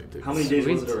pretty exciting. How many days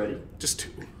was it Sweet. already? Just 2.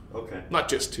 Okay. Not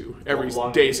just 2. Every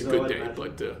long day's a days, good though, day, I'd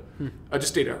but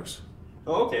just 8 hours.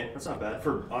 Oh, okay. That's not bad.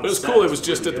 But it was cool. It was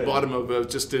just at the bottom of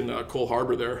just in Cole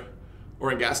Harbor there,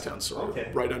 or in Gastown, sorry,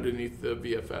 Okay. right underneath the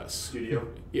VFS studio.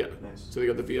 Yeah. Nice. So they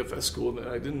got the VFS school, and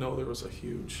I didn't know there was a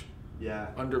huge Yeah.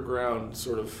 underground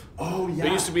sort of. Oh yeah.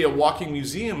 There used to be a walking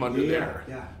museum under there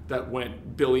Yeah. that went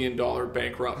 $1 billion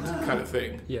bankrupt kind of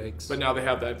thing. Yikes. But now they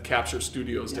have that Capture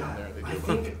Studios down there. They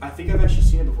do. I think I've actually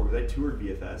seen it before because I toured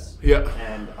VFS. Yeah.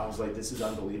 And I was like, this is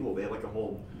unbelievable. They have like a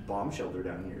whole bomb shelter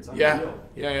down here. It's Yeah. unreal.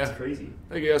 Yeah. It's crazy.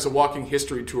 I think it has a walking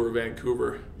history tour of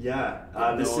Vancouver. Yeah.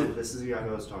 No. This is the guy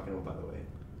who I was talking about, by the way.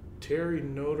 Terry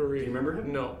Notary. Do you remember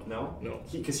him? No. No. No.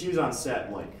 Because he was on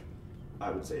set like,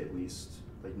 I would say at least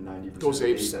like 90% Those of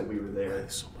the apes. days that we were there.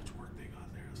 There's so much work they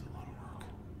got there. There's a lot of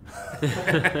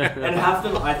work. And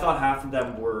I thought half of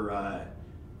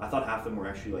them were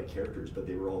actually like characters, but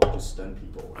they were all just stunt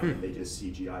people. And they just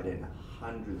CGI'd in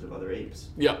hundreds of other apes.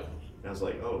 Yeah. And I was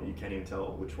like, oh, you can't even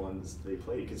tell which ones they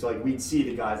played. Because like we'd see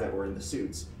the guys that were in the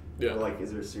suits. Yeah. We're like,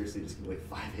 is there seriously just gonna be like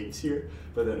 5 apes here?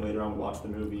 But then later on we watched the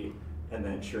movie, and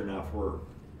then sure enough,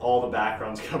 all the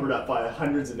backgrounds covered up by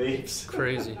hundreds of apes.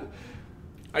 Crazy.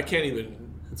 I can't even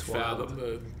That's fathom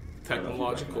the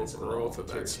technological growth of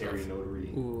that stuff. Terry Notary.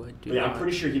 Ooh, I do But yeah, I'm not.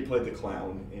 pretty sure he played the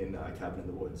clown in Cabin in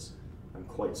the Woods. I'm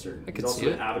quite certain. I could He's also see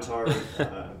in it. Avatar,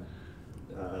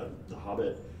 The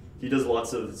Hobbit. He does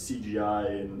lots of CGI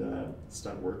and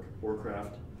stunt work.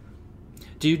 Warcraft.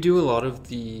 Do you do a lot of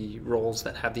the roles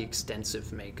that have the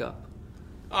extensive makeup?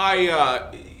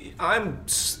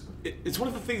 It's one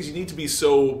of the things you need to be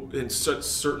so in such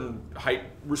certain height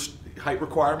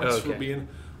requirements for Okay. being.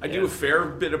 I do Yeah. a fair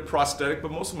bit of prosthetic, but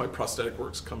most of my prosthetic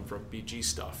works come from BG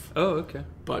stuff. Oh, okay.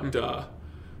 But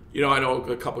you know, I know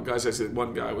a couple guys. I said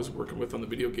one guy I was working with on the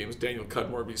video games, Daniel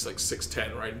Cudmore. He's like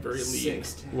 6'10", right, and very lean.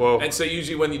 6'10". Whoa. And so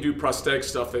usually when you do prosthetic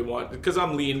stuff, they want, because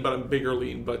I'm lean, but I'm bigger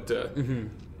lean. But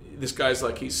this guy's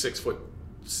like, he's 6'7",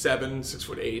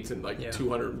 6'8", and like Yeah.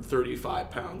 235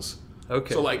 pounds.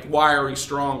 Okay. So like wiry,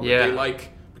 strong. But Yeah. They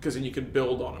like, because then you can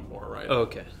build on them more, right?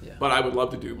 Okay. Yeah. But I would love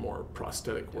to do more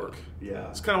prosthetic work. Yeah.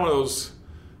 It's kind of one of those,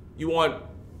 you want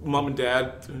mom and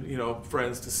dad,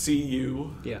 friends to see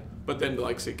you. Yeah. But then to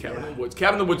like say Cabin in Yeah. the Woods.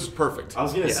 Cabin in the Woods is perfect. I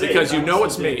was gonna Yeah. say Because that you know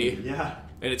was it's me. something- Yeah.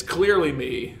 And it's clearly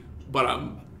me, but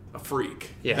I'm a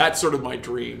freak. Yeah. That's sort of my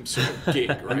dream sort of gig,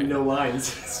 right? And no lines.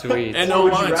 Sweet. And Or no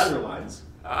would lines. you rather lines?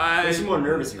 Makes you more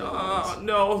nervous. Lines.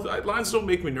 No, lines don't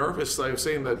make me nervous. I was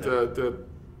saying that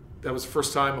that was the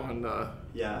first time on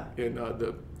Yeah. in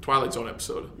the Twilight Zone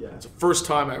episode. Yeah. It's the first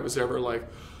time I was ever like,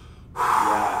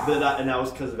 Yeah, and that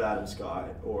was because of Adam Scott,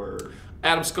 or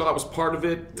Adam Scott was part of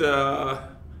it,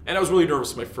 and I was really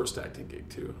nervous my first acting gig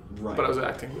too. Right. But I was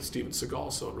acting with Steven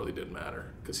Seagal, so it really didn't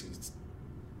matter because he's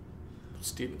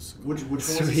Steven Seagal. which one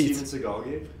was the Sweet. Steven Seagal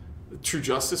gig? The True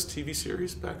Justice TV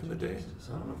series back in the day.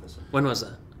 I don't know if this one. When was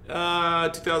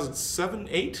that? 2007,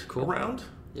 8 Cool. around.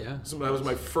 Yeah. So that was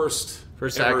my first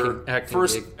Acting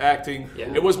first gig. acting.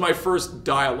 Yeah. It was my first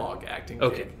dialogue acting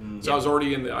Okay. gig. So I was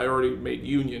already I already made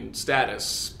union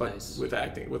status, but Nice. with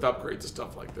acting, with upgrades and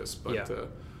stuff like this. But Yeah.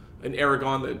 in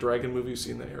Aragon, the Dragon movie, you've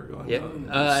seen the Aragon?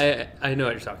 Yeah. I know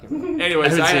what you're talking about.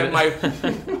 Anyways, I had haven't my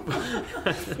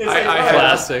I had-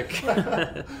 Classic.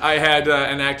 I had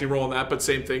an acting role in that, but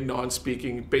same thing,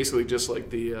 non-speaking, basically just like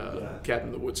the Cabin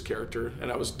in the Woods character.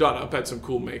 And I was done up, had some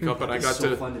cool makeup, and I got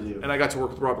so fun to do. and I got to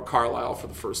work with Robert Carlyle for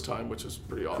the first time, which was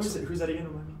pretty awesome. Who's that again?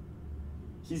 Remind me.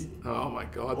 He's Oh my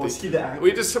God! Oh, is he the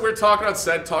actor? We're talking on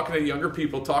set, talking to younger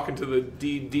people, talking to the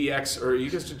DX, or are you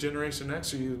guys Generation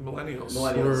X, or you millennials?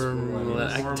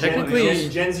 millennials. Technically-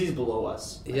 Gen Z's below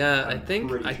us. Yeah, I I'm think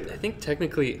pretty sure. I think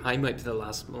technically I might be the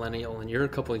last millennial, and you're a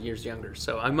couple of years younger,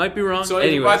 so I might be wrong. So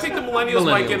Anyways, I think the millennials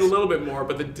might get a little bit more,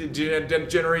 but the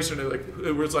generation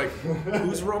it was like,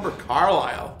 who's Robert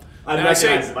Carlyle? I'd And I say,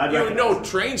 recognize him. I'd you recognize know, him.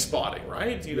 Train Spotting,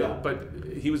 right? You know, Yeah. but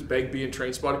he was Begbie in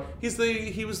Train Spotting.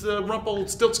 He was the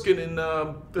Rumpelstiltskin in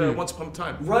the Once Upon a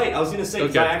Time. Right, I was gonna say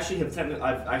because Okay. I actually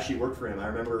I've actually worked for him. I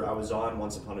remember I was on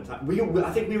Once Upon a Time.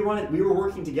 I think we were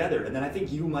working together, and then I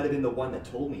think you might have been the one that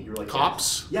told me. You were like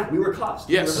Cops? Yeah, we were cops.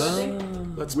 Do you Yes. remember that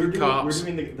thing? Let's We be were doing, cops.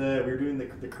 we were doing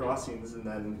the crossings, and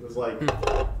then it was like,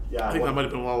 yeah, I think that might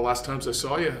have been one of the last times I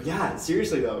saw you. yeah.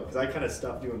 Seriously though, because I kind of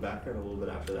stopped doing background a little bit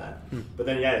after that. But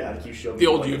then yeah, like you showed me The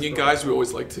old one that's union from- guys, we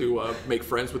always like to make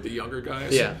friends with the younger guys.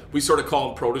 Yeah. We sort of call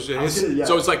them proteges. Yeah.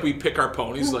 So it's like we pick our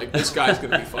ponies, like this guy's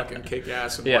going to be fucking kick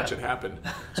ass and Yeah. watch it happen.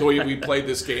 So we played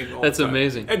this game all That's the time.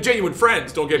 amazing. And genuine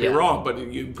friends, don't get me Yeah. wrong, but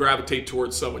you gravitate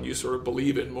towards someone you sort of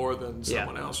believe in more than Yeah.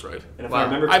 someone else, right? And if Wow. I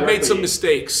remember I've correctly, made some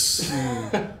mistakes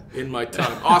in my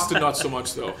time. Austin, not so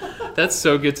much though. That's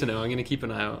so good to know. I'm gonna keep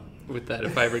an eye out with that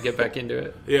if I ever get back into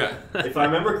it. Yeah. If I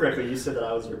remember correctly, you said that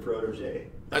I was your protege.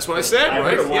 That's what I said, I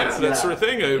right? heard it Yeah, once, that yeah. sort of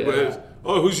thing. Yeah.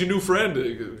 Oh, who's your new friend?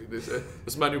 This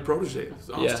is my new protege. It's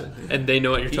Austin. Yeah, and they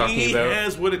know what you're talking He about.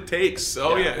 has what it takes.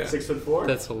 Oh yeah. 6'4".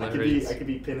 That's hilarious. I could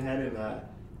be Pinhead in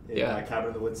Yeah. Cabin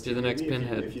in the Woods. You're the TV next if you-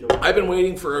 Pinhead. if you don't- I've been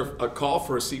waiting for a call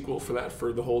for a sequel for that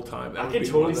for the whole time. That I would could be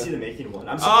totally one that- see them making one.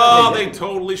 I'm Oh, surprised they didn't.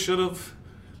 totally should have.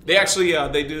 They actually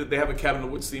they do. They have a Cabin in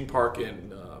the Woods theme park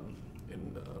in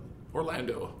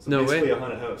Orlando. No Basically way. a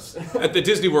haunted house. At the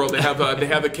Disney World, they have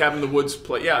the Cabin in the Woods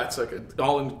play. Yeah, it's like an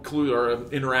all-inclusive or an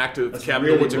interactive That's Cabin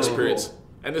in really, the Woods really experience. cool.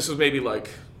 And this was maybe like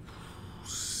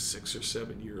 6 or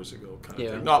 7 years ago, kind of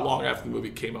Yeah. thing. Not long after the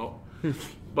movie came out,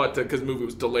 but because the movie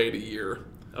was delayed a year,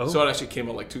 Oh. so it actually came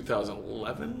out like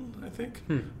 2011, I think.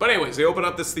 But anyways, they opened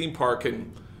up this theme park,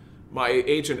 and my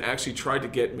agent actually tried to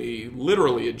get me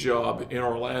literally a job in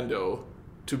Orlando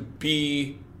to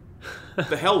be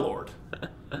the Hell Lord,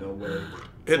 No way.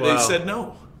 and Wow. they said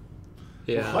no.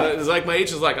 Yeah, It's like my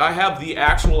agent's like, I have the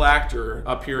actual actor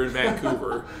up here in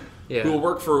Vancouver Yeah. who will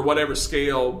work for whatever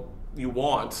scale you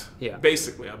want. Yeah.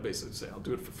 Basically, I'm basically saying I'll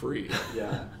do it for free.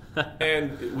 Yeah.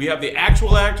 And we have the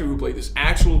actual actor who played this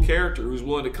actual character who's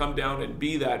willing to come down and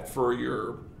be that for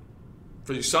your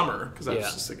summer, because I was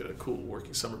Yeah. just thinking a cool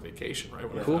working summer vacation,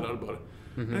 right? When Cool. I found out about it.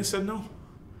 And I said no.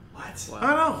 What? Wow.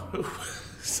 I know.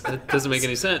 that doesn't make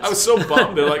any sense. I was so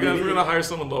bummed. They're like, we're going to hire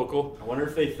someone local. I wonder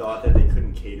if they thought that they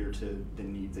couldn't cater to the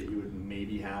needs that you would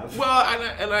maybe have. Well,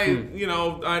 and I you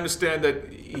know, I understand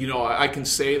that, you know, I can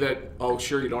say that, oh,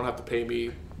 sure, you don't have to pay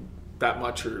me that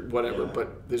much or whatever, Yeah.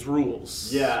 but there's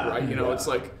rules. Yeah, Right? You know, yeah. it's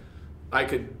like I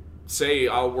could say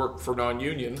I'll work for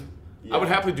non-union. Yeah. I would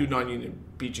happily do non-union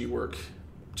BG work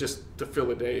just to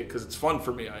fill a day because it's fun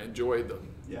for me. I enjoy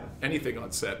Yeah. anything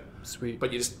on set. Sweet.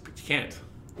 But you can't.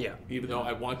 Yeah. Even though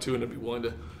I want to and I'd be willing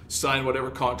to sign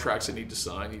whatever contracts I need to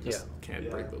sign, you just Yeah. can't Yeah.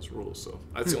 break those rules. So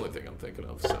that's the only thing I'm thinking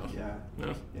of. So Yeah.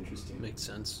 yeah. Interesting. Makes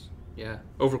sense. Yeah.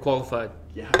 Overqualified.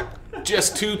 Yeah.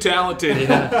 Just too talented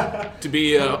to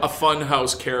be a fun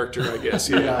house character, I guess.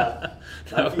 Yeah.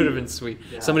 That would have been sweet.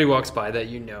 Yeah. Somebody walks by that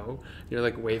you're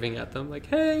like waving at them, like,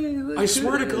 "Hey!" I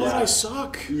swear to God, Yeah. I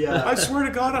suck. Yeah. I swear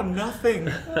to God, I'm nothing.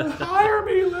 Hire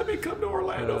me. Let me come to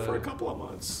Orlando for a couple of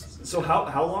months. So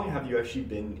how long have you actually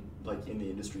been like in the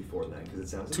industry for then? Because it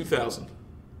sounds like 2000.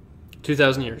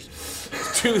 2,000 years.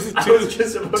 I was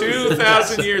just about to say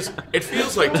 2,000 years. It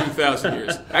feels like 2,000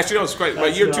 years. Actually, no, it's quite. By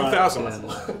That's year not 2000.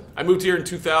 possible. I moved here in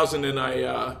 2000, and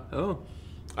I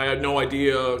had no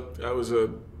idea. I was a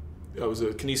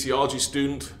kinesiology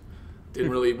student.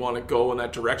 Didn't really want to go in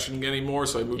that direction anymore,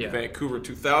 so I moved to Vancouver in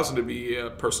 2000 to be a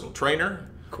personal trainer.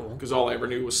 Cool. Because all I ever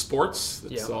knew was sports.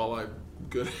 That's all I'm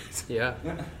good at. Yeah.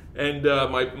 And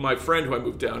my friend who I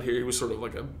moved down here, he was sort of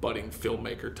like a budding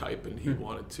filmmaker type, and he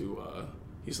wanted to.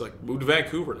 He's like, move to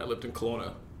Vancouver, and I lived in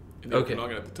Kelowna, in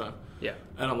Okanagan at the time. Yeah.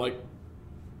 And I'm like,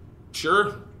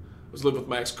 sure. I was living with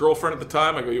my ex-girlfriend at the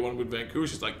time. I go, you want to move to Vancouver?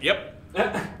 She's like, yep.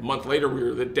 A month later, we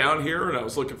were down here, and I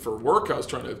was looking for work. I was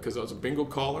trying to, because I was a bingo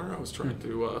caller, I was trying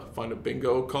to find a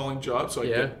bingo calling job so I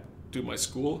could do my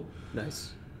school.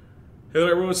 Nice. And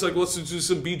everyone was like, let's do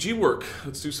some BG work.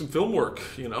 Let's do some film work,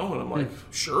 you know? And I'm like,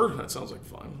 sure, that sounds like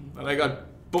fun. And I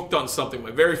got booked on something.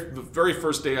 The very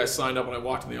first day I signed up, when I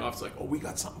walked in the office, like, oh, we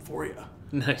got something for you.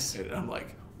 Nice. And I'm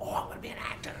like, oh, I'm going to be an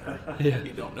actor. Yeah.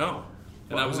 You don't know.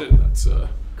 And that was it. That's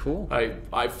cool.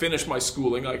 I finished my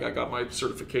schooling. I got my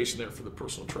certification there for the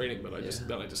personal training, but I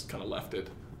just kind of left it.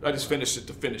 I just finished it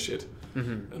to finish it.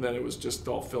 Mm-hmm. And then it was just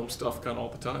all film stuff kind of all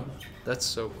the time. That's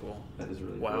so cool. That is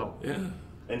really cool. Yeah.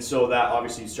 And so that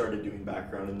obviously you started doing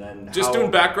background, and then just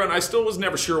doing background. I still was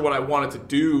never sure what I wanted to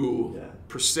do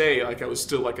per se. Like I was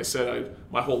still, like I said,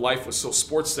 my whole life was so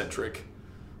sports centric.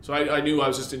 So I knew I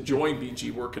was just enjoying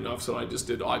BG work enough, so I just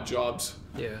did odd jobs.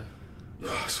 Yeah.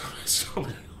 So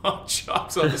many odd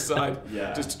jobs on the side,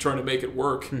 just to try to make it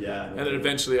work. Yeah. And then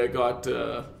eventually I got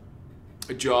a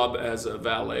job as a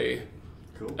valet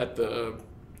at the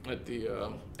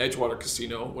Edgewater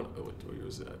Casino. What year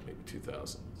was that? Maybe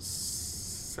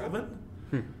 2007.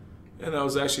 And I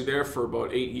was actually there for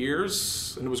about 8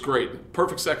 years, and it was great.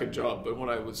 Perfect second job, but when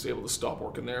I was able to stop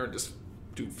working there and just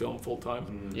do film full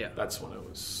time, that's when I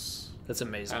was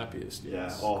amazing. Happiest. Yeah.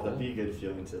 Yes. Oh, that'd be a good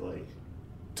feeling to like.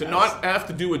 To not have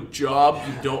to do a job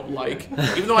you don't like,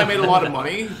 even though I made a lot of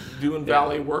money doing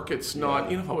valet work, it's not,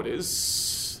 you know how it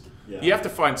is. Yeah. You have to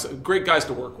find some great guys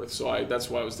to work with, so that's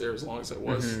why I was there as long as I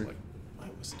was. Mm-hmm. Like, I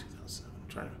was 2007. I'm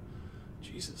trying to,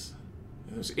 Jesus.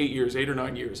 It was 8 years, 8 or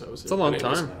 9 years I was there. It's a long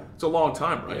time. It's a long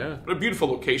time, right? Yeah. But a beautiful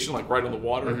location, like right on the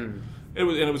water. Mm-hmm.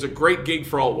 It was a great gig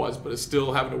for all it was, but it's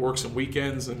still having to work some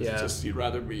weekends, and it's just you'd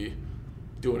rather be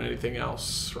doing anything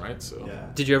else, right? So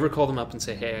Did you ever call them up and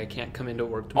say, hey, I can't come into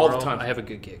work tomorrow? All the time. I have a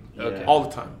good gig. Yeah. Okay. All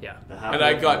the time. Yeah. And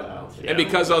I got, and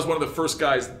because I was one of the first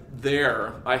guys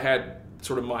there, I had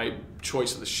sort of my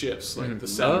choice of the shifts. Like the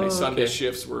Saturday, Sunday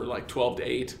shifts were like 12 to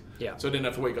 8. Yeah. So I didn't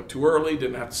have to wake up too early,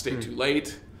 didn't have to stay too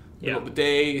late, middle of the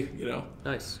day, you know.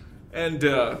 Nice. And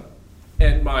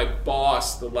my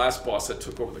boss, the last boss that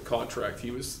took over the contract, he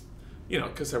was, you know,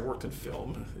 because I worked in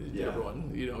film,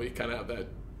 everyone, you know, you kind of have that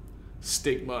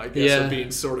stigma, I guess, of being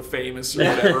sort of famous or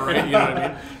whatever, right? You know what I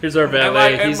mean? Here's our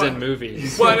valet. He's in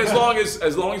movies. Well, and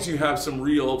as long as you have some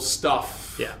real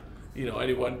stuff, you know,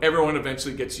 everyone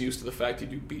eventually gets used to the fact you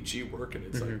do BG work, and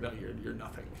it's like, no, you're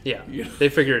nothing. Yeah, you know? they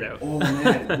figure it out. Oh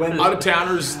man, when out of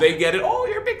towners, they get it. Oh,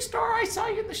 you're a big star. I saw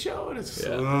you in the show, and it's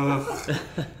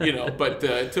you know. But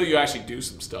until you actually do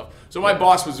some stuff, so my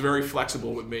boss was very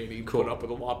flexible with me, and he put up with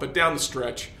a lot. But down the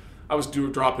stretch, I was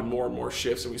dropping more and more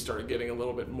shifts, and we started getting a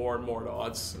little bit more and more at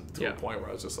odds to a point where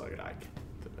I was just like, I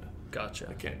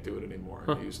can't do it anymore.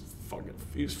 Huh. He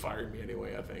was firing me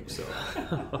anyway, I think. So.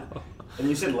 And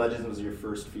you said Legends was your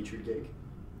first featured gig,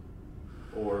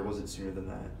 or was it sooner than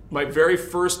that? My very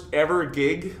first ever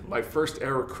gig, my first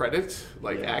ever credit,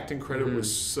 acting credit, was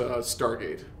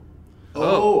Stargate.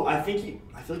 Oh, I feel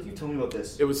like you told me about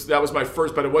this. That was my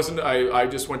first, but it wasn't. I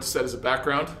just went to set as a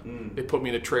background. They put me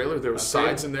in a trailer. There was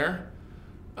sides in there,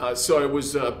 so it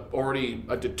was already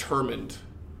a determined.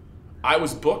 I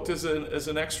was booked as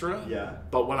an extra. Yeah.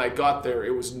 But when I got there,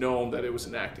 it was known that it was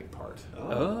an acting part.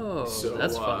 Oh, so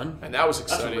that's fun. And that was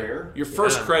exciting. That's rare. Your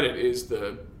first credit is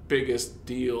the biggest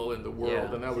deal in the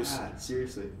world, and that was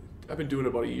seriously. I've been doing it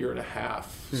about a year and a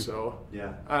half, so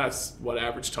that's what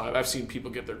average time. I've seen people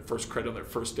get their first credit on their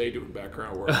first day doing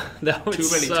background work. That would Too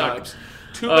many suck. times.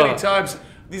 Too many times.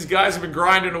 These guys have been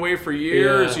grinding away for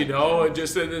years, you know, and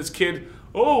just this kid.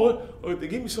 Oh, they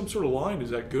gave me some sort of line. Is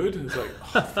that good? And it's like,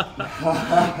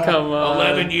 come on.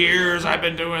 11 years I've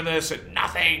been doing this and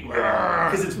nothing.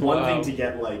 Because it's one thing to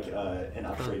get like an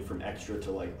upgrade from extra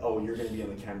to like, oh, you're going to be on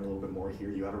the camera a little bit more here.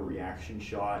 You have a reaction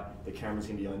shot. The camera's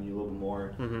going to be on you a little bit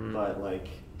more. Mm-hmm. But like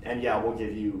and yeah, we'll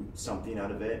give you something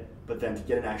out of it. But then to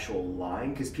get an actual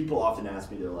line, because people often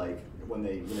ask me, they're like, when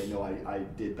they know I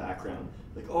did background,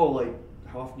 like, oh, like,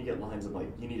 how often do you get lines? I'm like,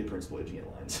 you need a principal agent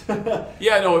to get lines.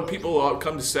 Yeah, no, when people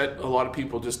come to set, a lot of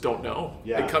people just don't know.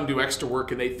 Yeah. They come do extra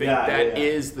work and they think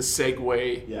is the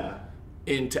segue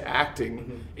into acting.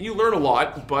 Mm-hmm. And you learn a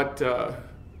lot, but,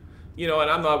 you know,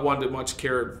 and I'm not one to much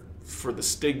care for the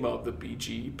stigma of the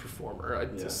BG performer.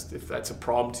 If that's a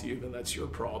problem to you, then that's your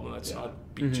problem. That's not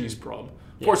BG's problem.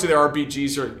 Fortunately, there are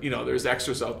BGs, or, you know, there's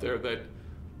extras out there that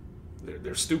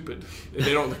they're stupid.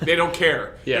 They don't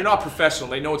care. They're not professional.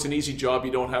 They know it's an easy job.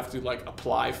 You don't have to like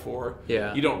apply for.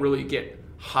 Yeah. You don't really get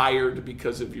hired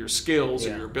because of your skills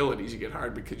or your abilities. You get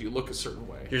hired because you look a certain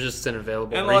way. You're just an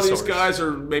available and a lot of these guys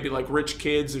are maybe like rich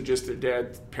kids, or just their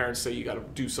parents say you got to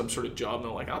do some sort of job, and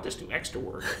they're like, I'll just do extra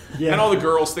work. And all the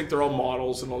girls think they're all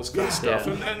models and all this kind of stuff.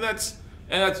 And that's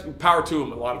power to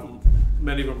them. A lot of them,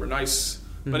 many of them are nice.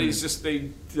 But it's just, they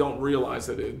don't realize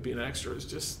that being an extra is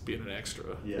just being an extra.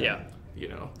 Yeah. You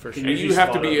know? For sure. And you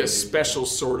have to be a special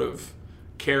sort of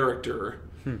character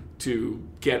to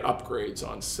get upgrades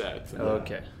on set.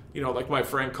 Okay. You know, like my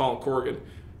friend Colin Corrigan,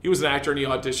 he was an actor and he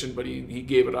auditioned, but he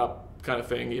gave it up kind of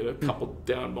thing. He had a couple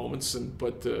down moments,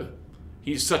 but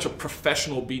he's such a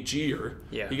professional BG'er.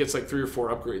 Yeah. He gets like 3 or 4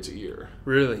 upgrades a year.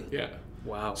 Really? Yeah.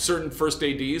 Wow. Certain first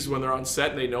ADs, when they're on set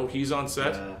and they know he's on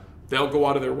set, they'll go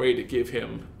out of their way to give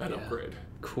him an upgrade.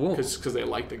 Cool. Because they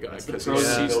like the guy. Because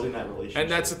building that relationship. And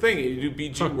that's the thing. You do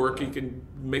BG work, you can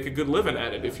make a good living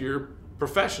at it if you're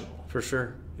professional. For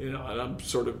sure. You know, and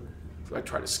I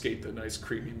try to skate the nice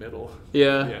creamy middle.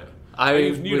 Yeah. Yeah.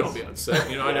 You know me on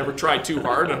set. You know, I never try too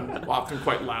hard. I'm often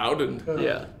quite loud and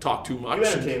talk too much. You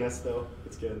entertain us, though.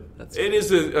 It's good. It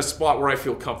is a spot where I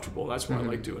feel comfortable. That's why I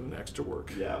like doing extra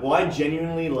work. Yeah. Well, I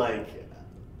genuinely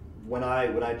when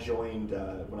I joined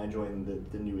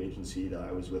the new agency that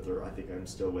I was with, or I think I'm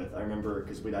still with. I remember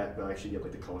because we'd actually get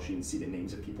like the call sheet and see the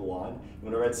names of people on. And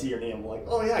whenever I'd see your name, I'm like,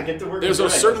 oh yeah, I get to work. There's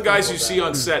those certain guys you see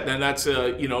on set, and that's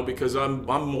you know, because I'm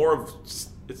more of.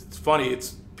 It's funny.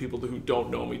 It's people who don't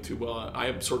know me too well. I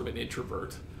am sort of an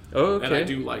introvert. Oh, okay. And I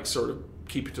do like sort of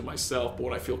keep it to myself. But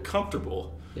when I feel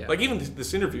comfortable, like even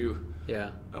this interview.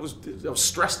 Yeah, I was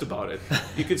stressed about it.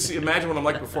 You could imagine what I'm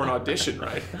like before an audition,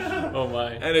 right? Oh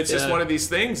my! And it's just one of these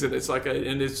things, and it's like,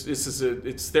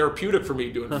 it's therapeutic for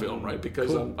me doing film, right?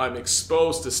 Because I'm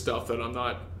exposed to stuff that I'm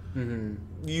not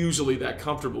usually that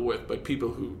comfortable with. But people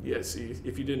who,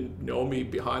 if you didn't know me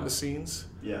behind the scenes,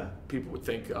 people would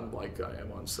think I'm like I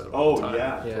am on set all the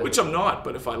time, which I'm not.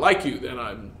 But if I like you, then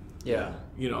I'm. Yeah.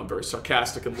 You know, I'm very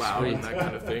sarcastic and loud and that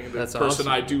kind of thing. The That's person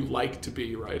awesome. I do like to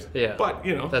be, right? Yeah. But,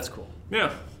 you know. That's cool.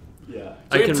 Yeah. Yeah.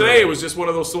 So even today, it was just one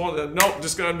of those ones that, nope,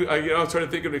 just going to, I was trying to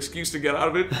think of an excuse to get out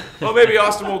of it. Well, maybe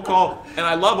Austin will call. And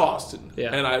I love Austin.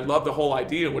 Yeah. And I love the whole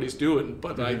idea of what he's doing,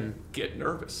 but I get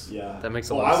nervous. Yeah. That makes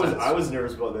a lot of sense. I was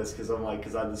nervous about this because I'm like,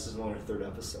 this is only our 3rd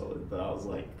episode, but I was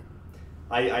like,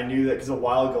 I knew that because a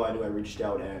while ago I knew I reached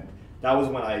out, and that was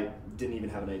when I didn't even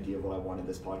have an idea of what I wanted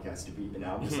this podcast to be. But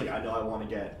now I'm just like, I know I want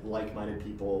to get like-minded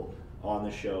people on the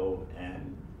show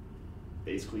and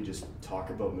basically just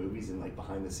talk about movies and like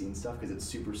behind-the-scenes stuff, because it's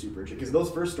super, super interesting. Because those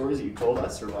first stories that you told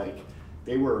us are like,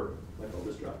 they were like, I'll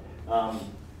just drop.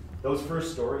 Those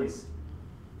first stories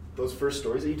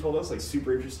that you told us, like,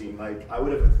 super interesting. Like,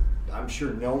 I'm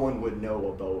sure no one would know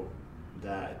about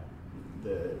that,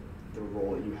 the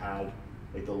role that you had,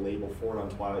 like the label for it on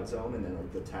Twilight Zone, and then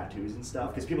like the tattoos and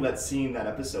stuff. Because people that seen that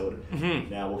episode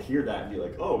now will hear that and be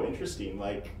like, "Oh, interesting!"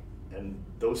 Like, and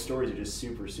those stories are just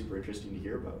super, super interesting to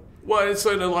hear about. Well, it's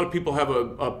like a lot of people have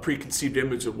a preconceived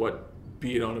image of what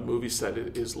being on a movie set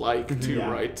is like, too,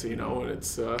 right? You know, and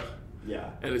it's and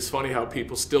it's funny how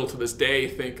people still to this day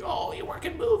think, "Oh, you work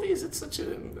in movies? It's such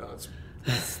a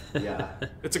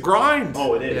it's a grind."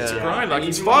 Oh, it is. It's a grind. Like,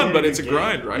 it's fun, but it's a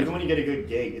grind, right? Even when you get a good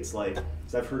gig, it's like,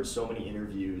 because I've heard so many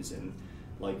interviews and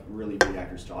like really big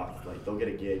actors talk, like they'll get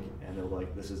a gig and they're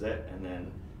like, this is it, and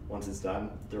then once it's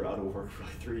done, they're out of work for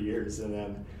like 3 years, and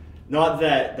then not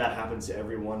that happens to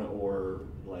everyone, or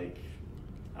like,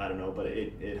 I don't know, but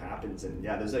it happens, and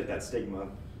there's like that stigma.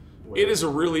 It is a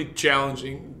really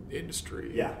challenging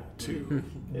industry to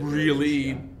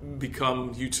really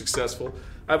become huge successful.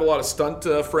 I have a lot of stunt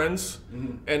friends,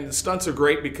 and stunts are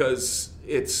great because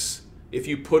it's, if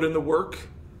you put in the work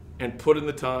and put in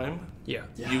the time,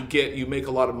 you make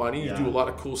a lot of money, you do a lot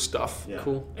of cool stuff,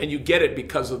 and you get it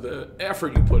because of the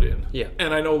effort you put in.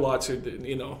 And I know lots of,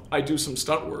 you know, I do some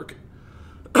stunt work,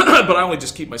 but I only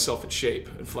just keep myself in shape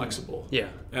and flexible.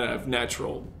 And I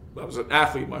was an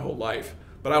athlete my whole life,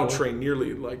 but I don't train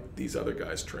nearly like these other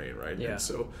guys train, right? And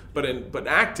so, but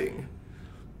acting,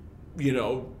 you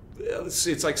know,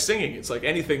 it's like singing. It's like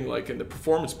anything like in the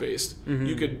performance based.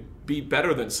 You could be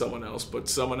better than someone else, but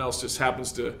someone else just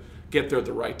happens to get there at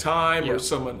the right time, or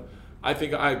someone. I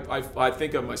think I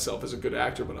think of myself as a good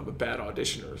actor, but I'm a bad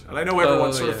auditioner, and I know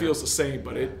everyone sort of feels the same.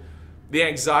 But the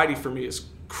anxiety for me is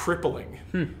crippling,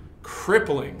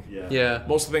 crippling. Yeah.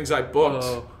 Most of the things I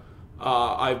booked,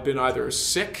 I've been either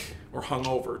sick or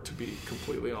hungover, to be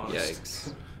completely honest.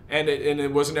 Yikes. And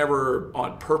it wasn't ever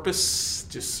on purpose,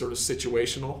 just sort of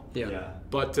situational. Yeah.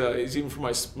 But it's even for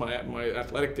my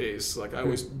athletic days, like I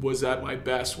was at my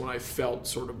best when I felt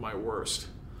sort of my worst.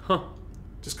 Huh.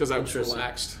 Just because I was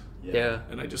relaxed. Yeah.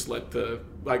 And I just I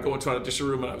go into an audition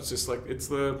room and I was just like, it's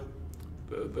the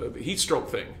heat stroke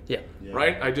thing. Yeah.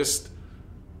 Right?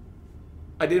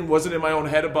 Wasn't in my own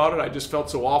head about it. I just felt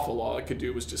so awful. All I could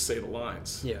do was just say the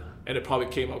lines. Yeah. And it probably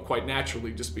came out quite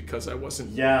naturally just because I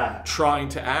wasn't trying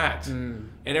to act. And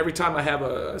every time I have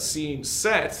a scene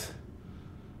set,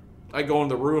 I go in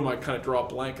the room, I kind of draw a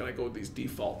blank, and I go with these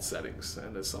default settings.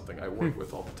 And it's something I work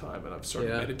with all the time. And I've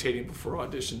started meditating before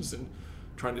auditions and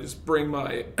trying to just bring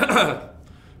my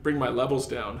levels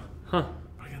down. Huh.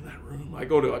 I get in that room. I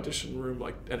go to audition room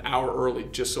like an hour early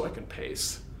just so I can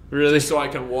pace. Really? Just so I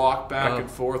can walk back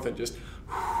and forth and just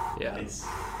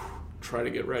try to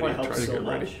get ready.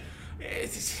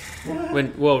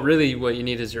 Really, what you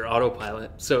need is your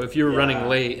autopilot. So if you were running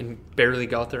late and barely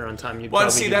got there on time, you'd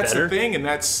probably do that's better. The thing, and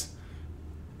it's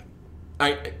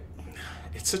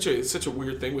such a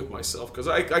weird thing with myself because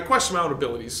I question my own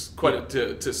abilities quite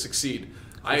to succeed.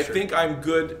 I think I'm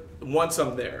good once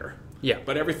I'm there. Yeah.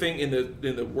 But everything in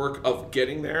the work of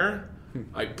getting there,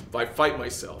 I fight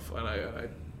myself and I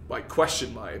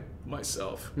question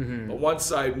myself. But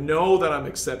once I know that I'm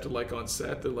accepted, like on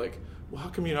set, they're like, well, how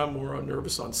come you're not more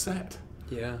nervous on set?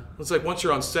 Yeah. It's like once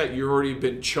you're on set, you've already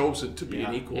been chosen to be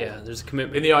an equal. Yeah, there's a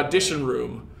commitment. In the audition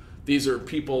room, these are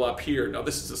people up here. Now,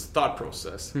 this is a thought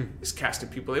process. It's casting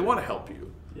people. They want to help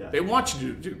you. Yeah. They want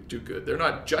you to do good. They're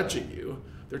not judging you.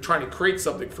 They're trying to create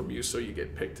something from you so you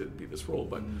get picked to be this role.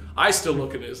 But I still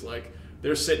look at it as like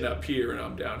they're sitting up here and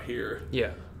I'm down here.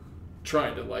 Yeah.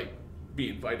 Trying to like be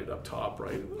invited up top,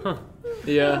 right? Huh.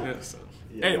 Yeah.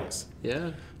 Anyways.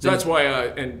 Yeah. So that's why,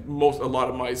 a lot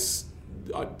of my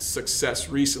success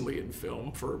recently in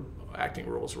film for acting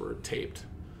roles were taped,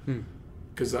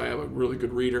 because I am a really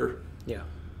good reader. Yeah.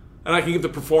 And I can give the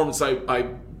performance I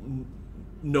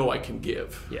know I can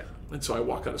give. Yeah. And so I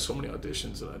walk out of so many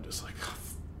auditions and I'm just like,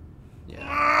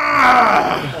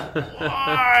 why?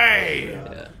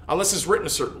 Yeah. Unless it's written a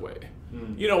certain way.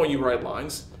 You know, when you write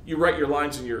lines, you write your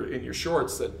lines in your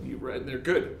shorts that you read, and they're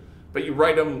good, but you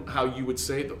write them how you would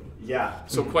say them. Yeah.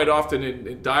 So quite often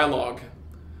in dialogue,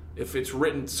 if it's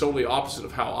written solely opposite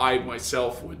of how I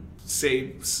myself would say,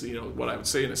 what I would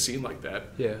say in a scene like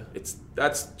that,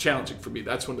 that's challenging for me.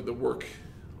 That's when the work,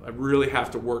 I really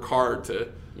have to work hard to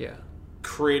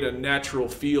create a natural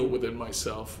feel within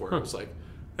myself where it's like,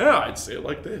 I'd say it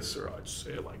like this, or I'd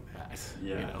say it like that.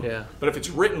 Yeah. But if it's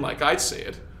written like I'd say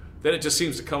it, then it just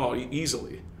seems to come out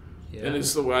easily. Yeah. And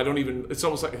it's the way it's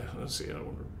almost like,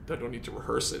 I don't need to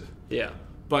rehearse it. Yeah.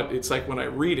 But it's like when I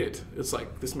read it, it's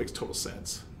like, this makes total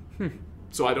sense.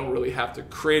 So I don't really have to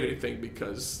create anything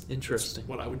because interesting. It's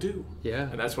what I would do. Yeah.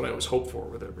 And that's what I always hope for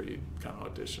with every kind of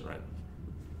audition, right?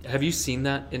 Have you seen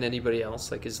that in anybody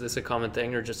else? Like, is this a common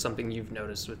thing or just something you've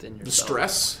noticed within yourself? The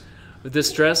stress? The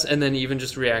stress, and then even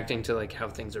just reacting to like how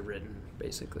things are written,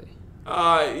 basically.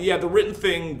 The written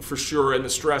thing for sure, and the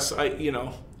stress.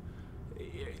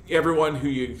 Everyone who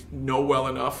you know well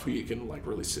enough, who you can like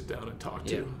really sit down and talk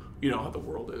to. You know how the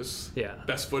world is. Yeah.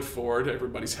 Best foot forward.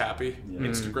 Everybody's happy.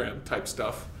 Instagram type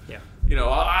stuff. Yeah.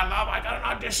 I got an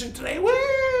audition today. Woo!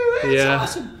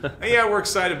 That's awesome. And we're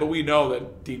excited, but we know that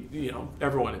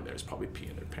everyone in there is probably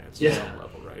peeing their pants at some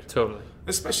level, right? Totally.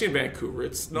 Especially in Vancouver,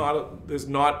 there's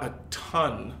not a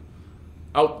ton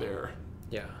out there.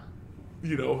 Yeah.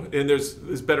 And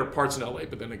there's better parts in LA,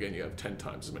 but then again, you have 10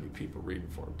 times as many people reading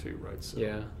for them too, right?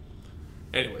 So,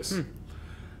 anyways,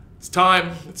 it's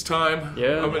time.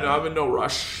 Yeah. I'm in no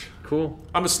rush. Cool.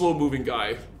 I'm a slow moving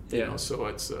guy. So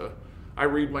it's I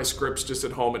read my scripts just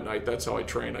at home at night. That's how I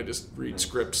train. I just read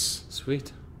scripts.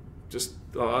 Sweet. Just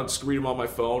read them on my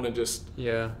phone and just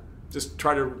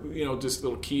try to just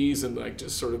little keys and like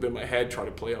just sort of in my head try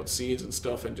to play out scenes and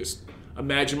stuff and just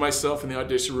imagine myself in the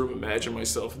audition room. And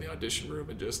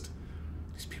just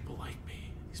these people like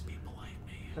me.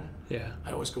 Yeah.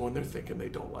 I always go in there thinking they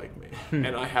don't like me,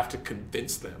 and I have to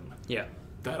convince them.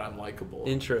 That I'm likable.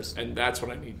 Interesting. And that's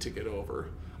what I need to get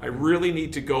over. I really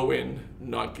need to go in,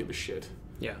 not give a shit.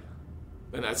 Yeah.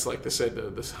 And that's like they said,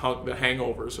 the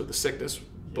hangovers or the sickness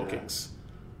bookings.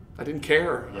 I didn't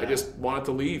care. Yeah. I just wanted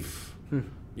to leave.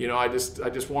 You know, I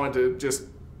just wanted to just,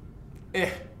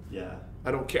 Yeah.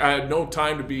 I don't care. I had no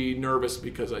time to be nervous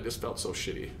because I just felt so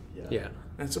shitty. Yeah.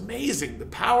 And it's amazing, the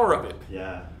power of it.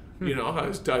 Yeah. You know, I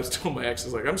was telling my ex, I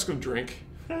was like, I'm just going to drink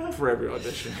for every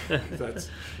audition. That's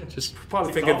Just probably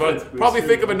It's a think confidence about, boost, probably too.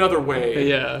 think of another way.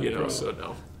 Yeah. You know, Bro. so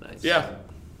no. nice. Yeah.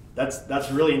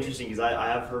 That's really interesting because I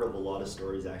have heard of a lot of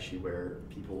stories actually where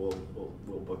people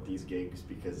will book these gigs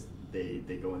because they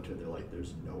go into it, they're like,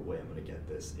 there's no way I'm gonna get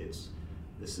this.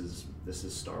 This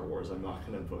is Star Wars. I'm not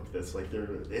gonna book this. Like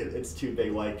it's too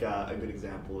big. Like a good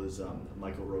example is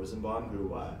Michael Rosenbaum,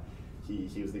 who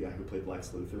he was the guy who played Lex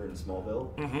Luthor in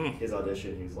Smallville. Mm-hmm. His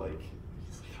audition, he's like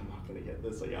I'm not gonna get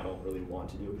this. Like I don't really want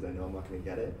to do it because I know I'm not gonna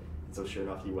get it. And so sure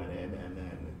enough, he went in, and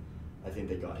then I think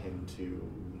they got him to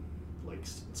like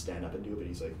stand up and do it, but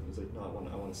he's like no,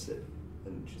 I want to sit.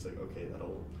 And she's like, okay,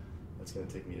 that's gonna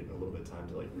take me a little bit of time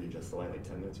to like readjust the line, like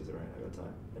 10 minutes. He's like, all right, I got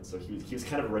time. And so he was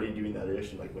kind of already doing that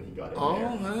audition like when he got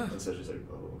in there. Yeah. And so she's like,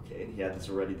 oh, okay. And he had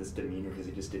this demeanor because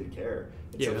he just didn't care.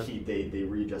 And Yeah. so they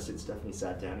readjusted stuff, and he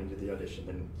sat down and did the audition,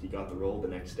 and he got the role the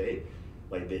next day.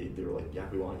 Like they were like, yeah,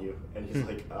 we want you. And he's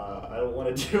like, I don't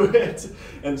want to do it.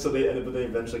 And so they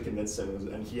eventually convinced him,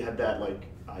 and he had that like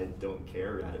I don't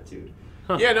care attitude.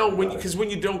 Yeah, no, because when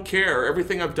you don't care,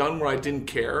 everything I've done where I didn't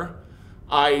care,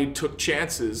 I took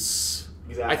chances.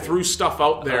 Exactly. I threw stuff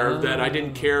out there that I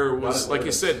didn't care was, Not like you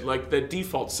nervous. said, like the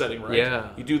default setting, right? Yeah.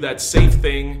 You do that safe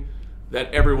thing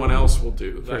that everyone else will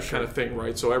do, that sure. kind of thing,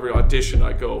 right? So every audition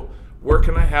I go, where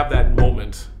can I have that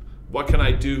moment? What can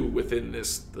I do within the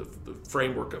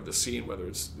framework of the scene, whether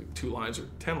it's 2 lines or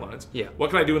 10 lines? Yeah. What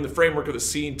can I do in the framework of the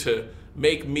scene to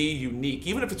make me unique,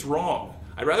 even if it's wrong?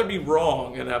 I'd rather be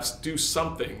wrong and do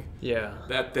something Yeah.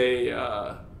 that they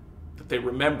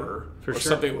remember, For or sure.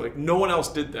 something like no one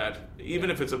else did that. Even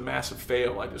if it's a massive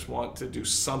fail, I just want to do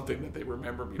something that they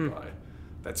remember me by.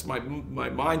 That's my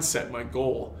mindset, my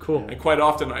goal. Cool. And quite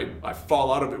often I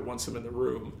fall out of it once I'm in the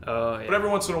room. Oh, yeah. But every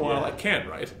once in a while Yeah. I can,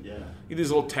 right? Yeah. You do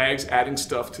these little tags, adding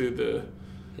stuff to the.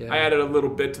 Yeah. I added a little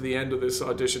bit to the end of this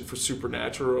audition for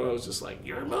Supernatural. I was just like,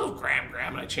 "You remove Graham,"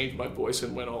 and I changed my voice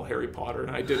and went all Harry Potter.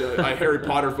 And I did a Harry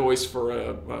Potter voice for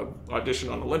a audition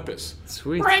on Olympus.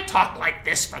 Sweet. Where I talk like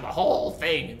this for the whole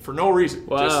thing for no reason,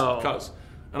 Wow. just because.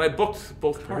 And I booked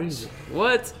both parts Crazy.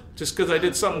 What? just because I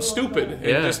did something stupid, and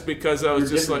Yeah. just because I was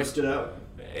You're just different, like, you stood out.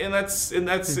 and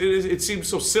that's it seems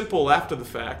so simple after the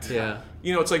fact. Yeah.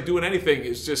 You know, it's like doing anything.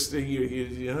 It's just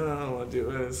you I don't want to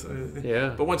do this.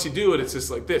 Yeah. But once you do it, it's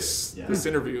just like this. Yeah. This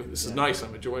interview. This is Yeah. nice.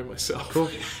 I'm enjoying myself. Cool.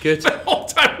 Good. The whole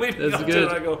time leading That's up to good. it,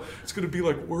 I go, it's going to be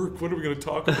like work. What are we going to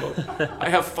talk about? I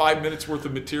have 5 minutes worth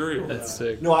of material. That's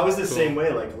sick. No, I was the Cool. same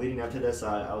way. Like leading up to this,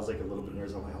 I was like a little bit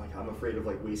nervous. I'm like I'm afraid of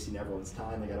like wasting everyone's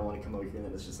time. Like I don't want to come out here and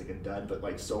then it's just like a dud. But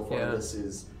like so far, Yeah. this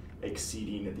is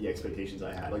exceeding the expectations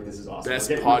I had. Like this is awesome. Best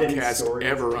We're getting podcast stories.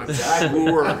 ever on Exactly.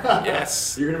 tour.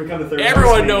 Yes. You're gonna become the third.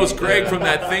 Everyone host, knows maybe. Greg Yeah. from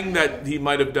that thing that he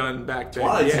might have done back then.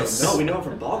 Twilight Yes. Zone. No, we know him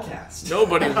from Ballcast.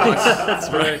 Nobody knows. That's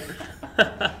right.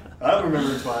 I don't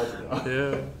remember Twilight Zone.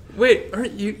 Yeah. Wait,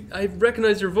 aren't you? I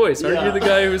recognize your voice. Aren't you Yeah. the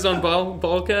guy who was on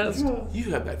Ballcast?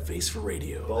 You have that face for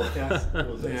radio. Ballcast. What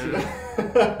was that?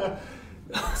 Yeah.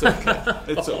 It's okay.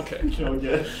 It's okay. You know,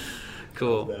 good.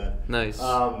 Cool. That. Nice.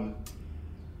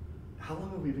 How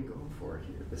long have we been going for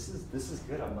here? This is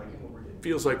good. I'm liking what we're getting.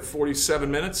 Feels like 47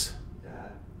 minutes. Yeah.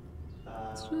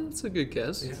 That's a good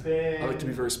guess. It's been I like to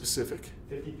be very specific.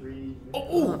 53 minutes.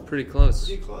 Oh, pretty close.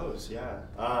 Pretty close, yeah.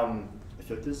 I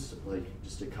feel like there's like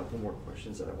just a couple more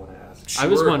questions that I want to ask. I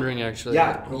was Sure. wondering actually.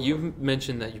 Yeah, go for You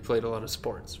mentioned that you played a lot of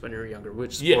sports when you were younger.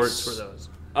 Which Yes. sports were those?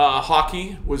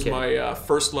 Hockey was Okay. my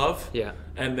first love. Yeah.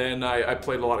 And then I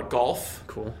played a lot of golf.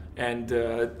 Cool. And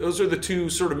those are the two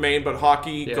sort of main, but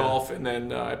hockey, Yeah. golf, and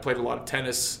then I played a lot of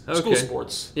tennis, school Okay.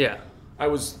 sports. Yeah. I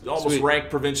was almost Sweet. ranked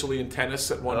provincially in tennis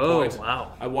at one Oh, point.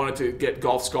 wow. I wanted to get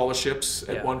golf scholarships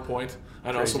at Yeah. one point.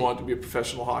 And I also Crazy. wanted to be a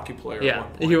professional hockey player at Yeah. one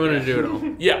point. You wanted to do it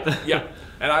all. Yeah.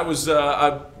 And I was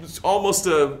almost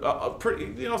a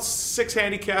pretty, 6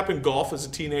 handicap in golf as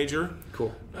a teenager.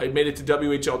 Cool. I made it to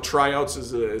WHL tryouts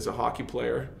as a hockey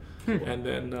player. And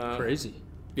then, Crazy.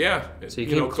 yeah. So you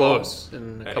came close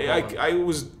in a couple of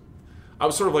them. I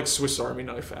was sort of like Swiss Army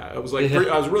knife. I was like, Yeah.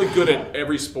 I was really good at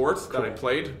every sport that I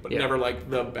played, but Yeah. never like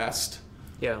the best.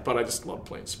 Yeah. But I just loved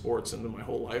playing sports, and in my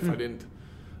whole life, I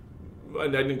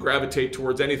didn't gravitate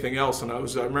towards anything else. And I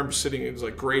remember sitting, it was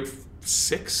like grade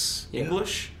 6 Yeah.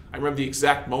 English. I remember the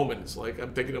exact moment. It's like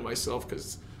I'm thinking to myself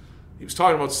because he was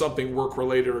talking about something work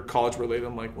related or college related.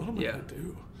 I'm like, what am I Yeah. going to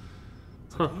do?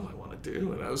 What do I want to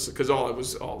do? And I was because I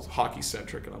was all hockey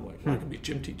centric, and I'm like, well, I can be a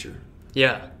gym teacher.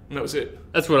 Yeah. And that was it.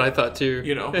 That's what I thought too.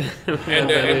 You know, At and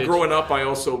that age. growing up,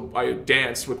 I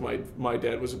danced with my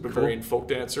dad was a Bavarian folk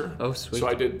dancer. Oh, sweet. So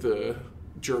I did the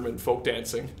German folk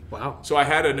dancing. Wow. So I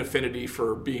had an affinity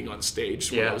for being on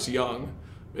stage when Yeah. I was young.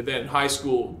 And then high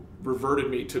school reverted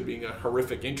me to being a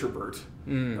horrific introvert.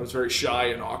 I was very shy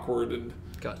and awkward and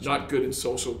Gotcha. not good in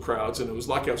social crowds. And it was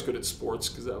lucky I was good at sports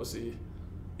because that was the,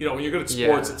 you know, when you're good at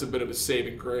sports, Yeah. it's a bit of a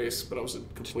saving grace. But I was a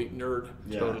complete nerd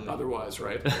Totally. otherwise,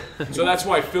 right? So that's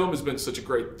why film has been such a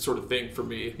great sort of thing for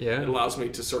me. Yeah. It allows me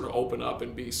to sort of open up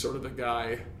and be sort of the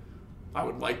guy I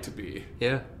would like to be.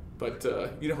 Yeah. But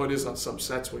you know how it is on some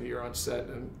sets when you're on set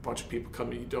and a bunch of people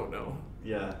come in you don't know.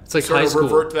 Yeah. It's like Sort high of school.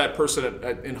 revert to that person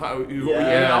in how you know what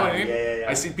I mean? Yeah.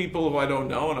 I see people who I don't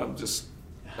know and I'm just,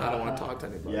 I don't want to talk to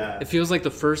anybody. Yeah. It feels like the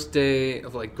first day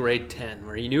of like grade 10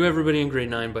 where you knew everybody in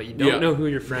grade 9 but you don't Yeah. know who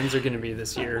your friends are going to be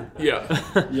this year. Yeah.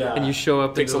 Yeah. And you show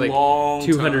up Takes into a like long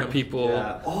 200 time. people.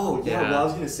 Yeah. Oh, yeah. Yeah. Well, I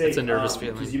was gonna say It's a nervous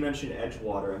feeling. because you mentioned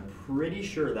Edgewater. I'm pretty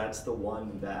sure that's the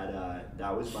one that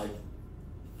that was my.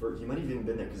 You might have even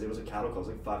been there because it was a cattle call. It was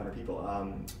like 500 people.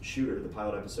 Shooter, the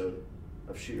pilot episode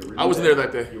of Shooter. Were you I wasn't there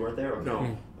that day. You weren't there? Okay.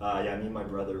 No. Yeah, me and my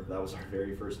brother. That was our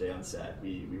very first day on set.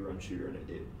 We were on Shooter,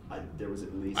 and there was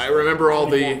at least. I remember all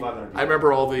 24, the. 500 people. I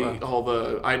remember all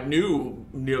the. I knew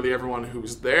nearly everyone who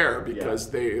was there because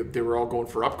they were all going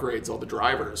for upgrades. All the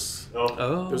drivers.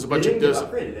 Oh. There's a They bunch didn't of get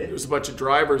upgraded, eh? there was a bunch of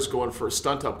drivers going for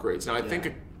stunt upgrades. Now I Yeah.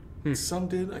 think some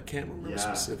did. I can't remember Yeah.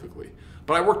 specifically.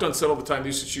 But I worked on set all the time. They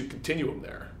used to shoot Continuum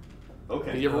there.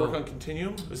 Okay. Did you ever work on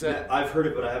Continuum? Is Yeah, that? I've heard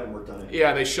it, but I haven't worked on it.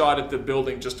 Yeah, they shot at the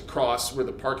building just across where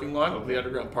the parking lot, Okay. the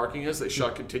underground parking is. They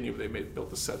shot Continuum. They built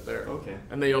the set there. Okay.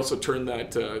 And they also turned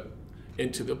that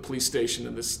into the police station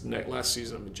in this last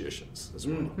season of Magicians as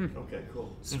well. Okay,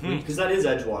 cool. Because that is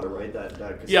Edgewater, right?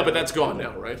 That Yeah, but that's gone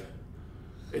now, right?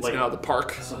 It's Like now the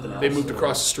park. something They else, moved or-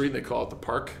 across the street and they call it the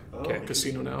park. Oh, Okay.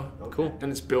 interesting. Casino now. Okay. Cool.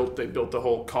 And it's built. They built the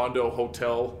whole condo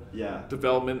hotel Yeah.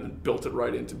 development and built it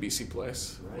right into BC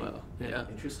Place. Right. Wow. Yeah.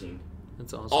 Interesting.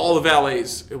 That's awesome. All the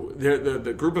valets,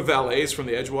 the group of valets from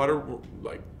the Edgewater,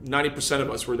 like 90% of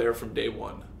us were there from day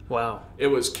one. Wow. It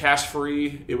was cash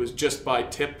free. It was just by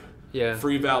tip. Yeah.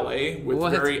 Free valet with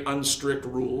What? very unstrict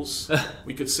rules.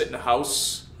 We could sit in a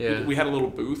house. Yeah. We had a little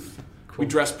booth. We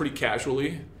dressed pretty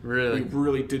casually. Really? We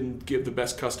really didn't give the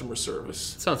best customer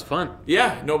service. Sounds fun.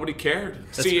 Yeah, nobody cared.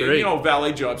 That's see, great. you know,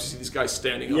 valet jobs, you see these guys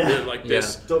standing Yeah. up there like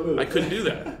this. Yeah. Don't move. I couldn't do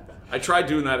that. I tried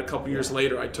doing that a couple years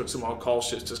later. I took some on-call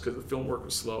shifts just because the film work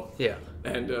was slow. Yeah.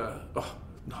 And, no.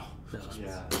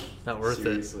 Yeah. Not worth it.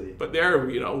 Seriously. But there,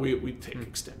 you know, we'd take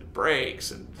extended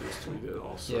breaks and just, we did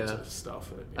all sorts Yeah. of stuff.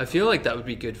 I feel like that would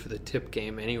be good for the tip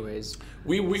game anyways.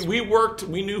 We worked.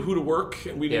 We knew who to work,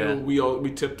 and we knew Yeah.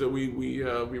 we tipped.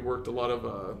 We worked a lot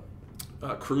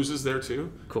of cruises there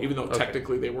too. Cool. Even though Okay.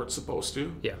 technically they weren't supposed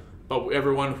to. Yeah. But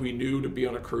everyone we knew to be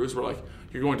on a cruise were like,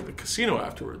 "You're going to the casino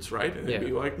afterwards, right?" And they'd Yeah.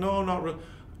 be like, "No, not really.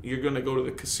 You're going to go to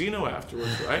the casino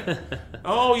afterwards, right?"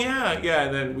 "Oh yeah, yeah."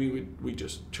 And then we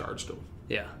just charged them.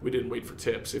 Yeah. We didn't wait for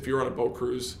tips. If you're on a boat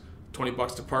cruise,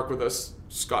 $20 to park with us,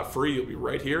 scot free. You'll be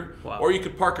right here. Wow. Or you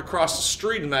could park across the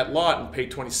street in that lot and pay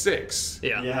 $26.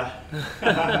 Yeah.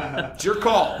 Yeah. It's your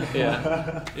call.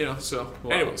 Yeah. You know. So,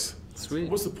 anyways, Sweet.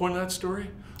 what's the point of that story?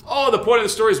 Oh, the point of the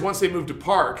story is once they moved to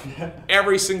park,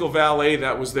 every single valet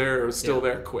that was there was still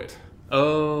there quit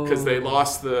Oh. because they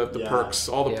lost the Yeah. perks.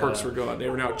 All the Yeah. perks were gone. They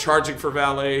were now charging for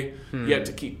valet. You had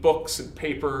to keep books and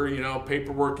paper, you know,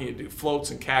 paperwork. You had to do floats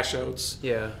and cash outs.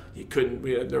 Yeah. You couldn't.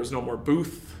 There was no more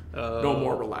booth. No Oh.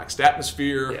 more relaxed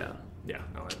atmosphere. Yeah. Yeah.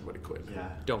 No, everybody quit. Yeah.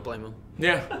 Don't blame them.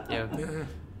 Yeah. Yeah.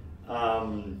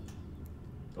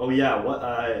 Oh yeah. What?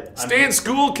 I'm- Stay in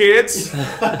school, kids.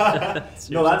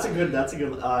 No, that's a good.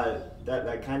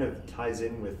 That kind of ties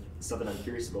in with something I'm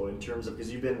curious about in terms of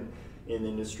because you've been in the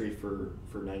industry for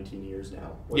 19 years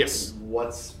now. Yes.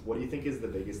 What do you think is the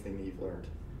biggest thing that you've learned?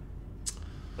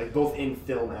 Like both in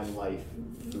film and life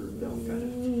through film, kind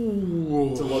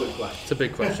of. It's a loaded question. It's a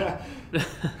big question.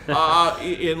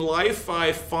 In life,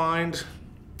 I find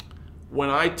when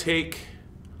I take,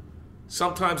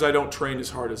 sometimes I don't train as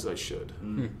hard as I should.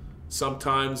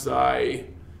 Sometimes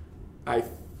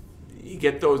you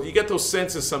get those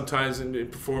senses sometimes in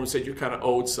performance that you're kind of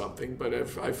owed something. But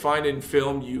if I find in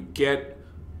film, you get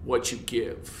what you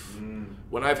give.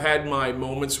 When I've had my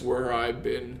moments where I've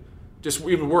been just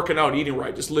even working out, eating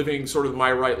right, just living sort of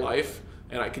my right life,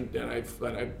 and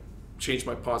I've changed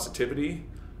my positivity,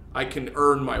 I can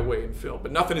earn my way in film.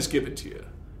 But nothing is given to you.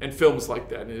 And film is like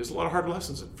that. And there's a lot of hard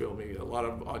lessons in filming, a lot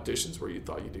of auditions where you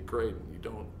thought you did great and you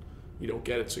don't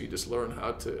get it, so you just learn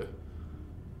how to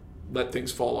let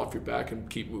things fall off your back and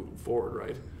keep moving forward,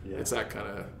 right? Yeah. It's that kind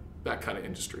of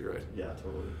industry, right? Yeah,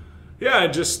 totally. Yeah,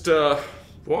 and just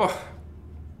well,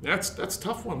 that's a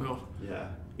tough one though. Yeah.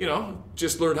 You know,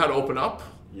 just learn how to open up.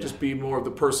 Yeah. Just be more of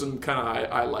the person kind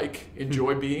of I like,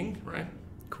 enjoy being, right?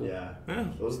 Cool. Yeah. Yeah.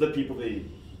 Those are the people that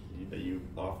you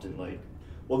often like.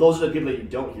 Well, those are the people that you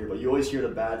don't hear, but you always hear the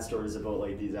bad stories about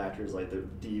like these actors, like they're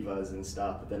divas and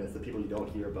stuff. But then it's the people you don't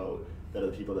hear about that are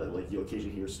the people that like you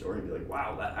occasionally hear a story and be like,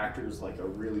 wow, that actor is like a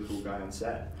really cool guy on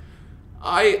set.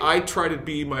 I try to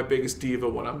be my biggest diva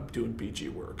when I'm doing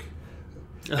BG work.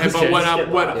 And, Okay. but when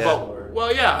I'm when, Yeah. but,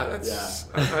 well, yeah, that's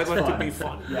I'd like to be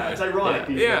fun. Yeah, it's ironic.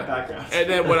 These Yeah. backgrounds. And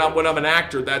then when I'm an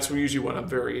actor, that's usually when I'm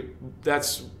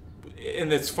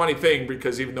and it's a funny thing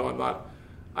because even though I'm not,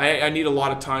 I need a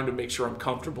lot of time to make sure I'm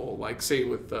comfortable. Like say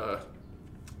with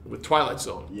Twilight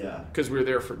Zone, Yeah. because we were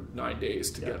there for 9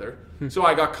 days together, so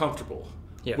I got comfortable.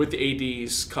 Yeah. With the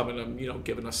ADs coming and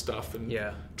giving us stuff and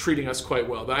Yeah. treating us quite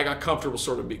well. Then I got comfortable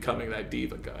sort of becoming that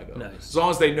diva guy though. Nice. As long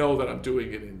as they know that I'm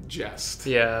doing it in jest.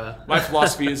 Yeah. My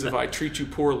philosophy is if I treat you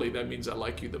poorly, that means I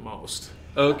like you the most.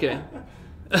 Okay.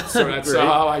 So that's Great.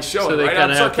 how I show So it. they Right? I'm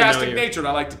kinda have to know sarcastic you. nature and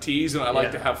I like to tease and I like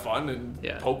Yeah. to have fun and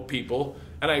Yeah. poke people.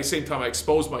 And at the same time, I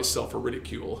expose myself for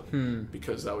ridicule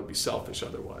because that would be selfish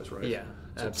otherwise, right? Yeah,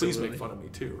 So absolutely. please make fun of me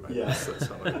too, right? Yeah. That's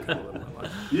how I kind of live my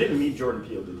life. You didn't meet Jordan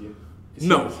Peele, did you? 'Cause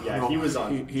No, He was, yeah, no. he was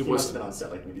on. He He, must wasn't. have been on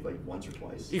set like maybe like once or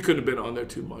twice. He couldn't have been on there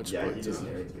too much. Yeah, but, he just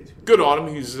narrates basically. good on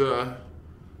him. He's,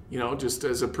 just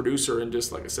as a producer and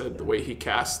just like I said, the way he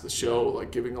casts the show,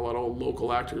 like giving a lot of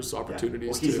local actors Yeah. opportunities.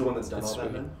 Well, he's to, the one that's done all it's that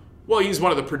sweet. then? Well, he's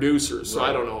one of the producers, so I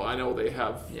Right. don't know. I know they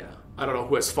have. Yeah. I don't know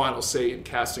who has final say in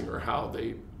casting or how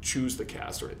they choose the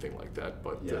cast or anything like that.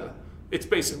 But Yeah. it's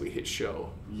basically his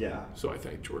show. Yeah. So I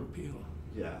thank Jordan Peele.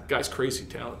 Yeah. Guy's crazy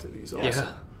talented. He's awesome.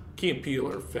 Yeah. Key and Peele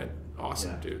are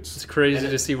awesome Yeah. dudes. It's crazy And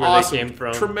to see where awesome, they came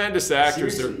from. Tremendous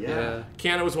actors. Seriously, They're-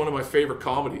 yeah. Keanu was one of my favorite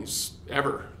comedies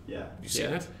ever. Yeah. Have you seen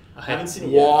Yeah. it? I haven't seen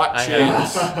it yet. Watch I it.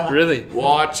 have. Really?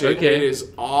 Watch it. Okay. It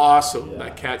is awesome. Yeah.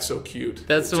 That cat's so cute.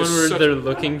 That's the one Just where such- they're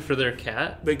looking for their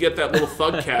cat? They get that little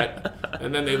thug cat,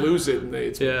 and then they lose it, and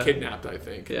it's been Yeah. kidnapped, I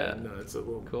think. Yeah. And, it's a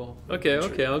little Cool. Okay,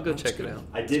 I'll go It's check good. it out.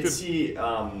 I did good. see.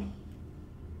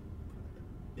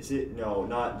 Is it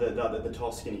not the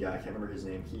tall skinny guy? I can't remember his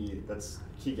name. That's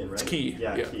Keegan, right? It's Key,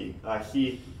 Yeah, yeah.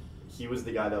 Key. He was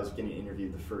the guy that was getting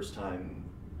interviewed the first and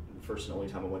only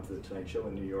time I went to the Tonight Show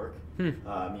in New York. Me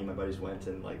and my buddies went,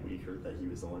 and like we heard that he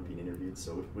was the one being interviewed,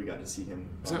 so we got to see him.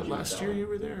 Was on that Jimmy last Fallon. year you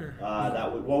were there?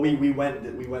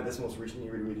 We went this most recent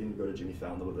year. We didn't go to Jimmy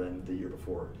Fallon, but then the year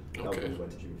before. That was Okay. when we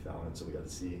went to Jimmy Fallon, so we got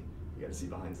to see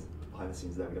behind the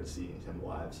scenes that we got to see him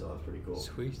live, so that was pretty cool.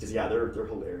 Sweet. 'Cause, yeah, they're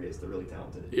hilarious. They're really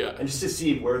talented. Yeah. And just to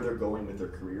see where they're going with their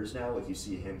careers now, like you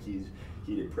see him, he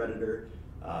did Predator.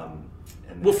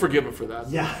 And We'll forgive him for that.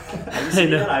 Yeah, have you seen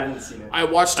know. that? I haven't seen it. I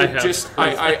watched I it have. just.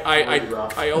 Really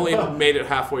rough. I only made it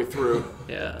halfway through.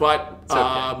 Yeah. But It's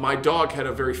okay. my dog had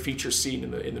a very feature scene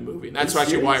in the movie, and that's Are you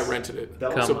actually why I serious? rented it.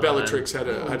 Come So on. Bellatrix had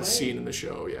No a way. scene in the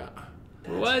show. Yeah.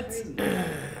 That's What? crazy.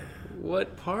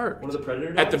 What part? One of the Predator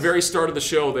At the dogs? very start of the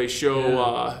show, they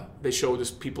show Yeah.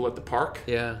 just people at the park.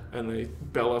 Yeah. And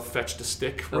Bella fetched a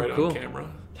stick Oh, right cool. on camera.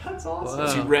 That's awesome. Wow.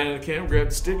 She ran in the camera,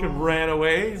 grabbed the stick, and ran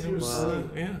away. And it was, Wow.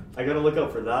 yeah. I gotta look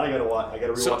out for that. I gotta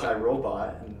rewatch So-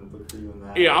 iRobot and look for you in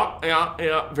that.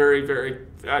 Yeah. Very, very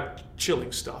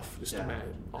chilling stuff. Just Yeah.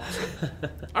 imagine. Awesome.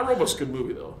 iRobot's a good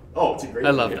movie, though. Oh, it's a great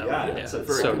I love movie. that Yeah, one. it's Yeah, a it's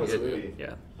very so cool good. movie.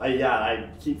 Yeah. I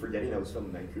keep forgetting that was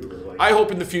filmed in Vancouver. Like, I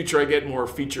hope in the future I get more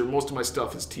feature. Most of my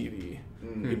stuff is TV.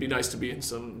 Mm. It'd be nice to be in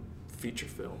some feature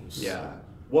films. yeah.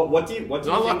 What do you There's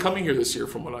not a lot think? coming here this year,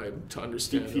 from what I'm to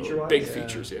understand. Big feature-wise? Big Yeah.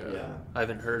 features, yeah. Yeah. I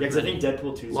haven't heard. Yeah, because I many. think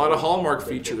Deadpool 2 is A lot of good. Hallmark Deadpool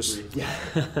features. 3.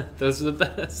 Yeah. Those are the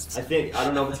best. I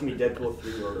don't know if it's gonna be Deadpool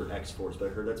 3 or X-Force, but I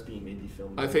heard that's being maybe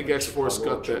filmed. I in, think like, X-Force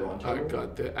Chicago or Toronto.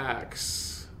 got the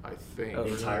axe, I think. Oh,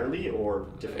 really? entirely or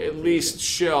different. At least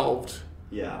shelved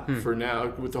Yeah. for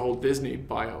now with the whole Disney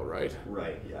buyout, right?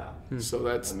 Right. Yeah. So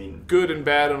that's I mean- good and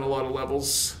bad on a lot of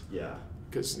levels. Yeah.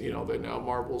 Because they now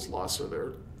Marvel's lost, or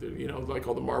they're like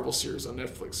all the Marvel series on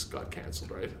Netflix got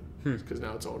canceled, right? Because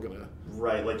now it's all gonna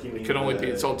Right. Like you mean. it can only the- be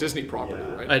it's all Disney property,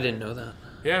 yeah. right? I didn't know that.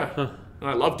 Yeah, Huh. and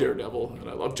I love Daredevil and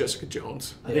I love Jessica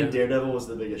Jones. I think Yeah. Daredevil was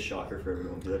the biggest shocker for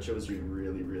everyone. Because that show was doing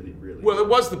really, really, really. Well, good. it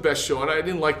was the best show, and I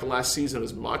didn't like the last season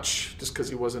as much, just because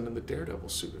he wasn't in the Daredevil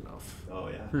suit enough. Oh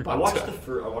yeah. But, I watched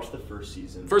the first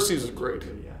season. First season was great.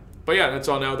 Yeah. But yeah, that's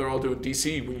all now. They're all doing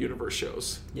DC Universe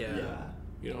shows. Yeah. Yeah.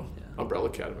 You know, Yeah. Umbrella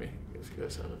Academy. If you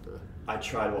guys haven't. I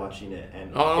tried watching it,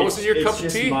 and Oh, wasn't your cup of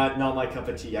just tea? not my cup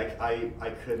of tea. I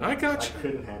couldn't. I got you. I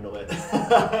couldn't handle it.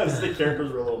 The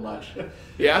characters were a little much.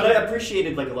 Yeah. But I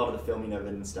appreciated like a lot of the filming of it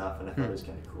and stuff, and I thought it was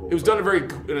kind of cool. It was done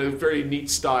in a very neat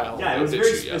style. Yeah, it was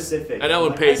very specific. And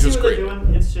Ellen Like, Page I see was what they're great.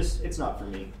 doing. It's not for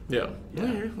me. Yeah. Yeah.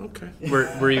 Yeah, okay.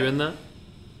 Were you in that?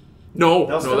 No,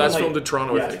 That was that's like- filmed in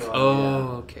Toronto, yeah, I think. Toronto,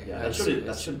 Oh, okay. Yeah, I that see,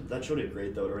 I show did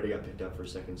great though. It already got picked up for a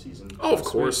second season. Oh, of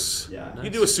course. Yeah. You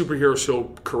do a superhero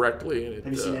show correctly, and it.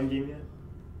 Have you seen Endgame yet?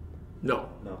 No.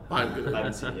 No. I'm good. I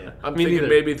haven't seen it yet. I'm Me thinking neither.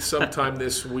 maybe sometime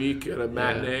this week at a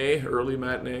matinee, early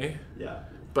matinee. Yeah.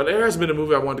 But there hasn't been a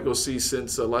movie I wanted to go see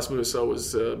since last movie I saw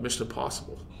was Mission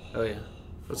Impossible. Oh yeah.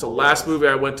 It's the last movie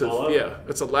I went to. Fallout? Yeah,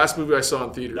 it's the last movie I saw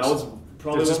in theaters. That was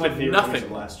probably There's one just of my been favorite nothing. movies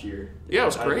of last year. Yeah, it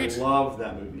was great. I loved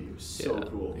that movie. It was so Yeah.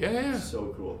 cool. Yeah.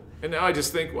 So cool. And now I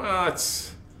just think, well,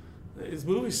 his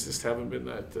movies just haven't been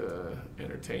that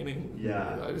entertaining.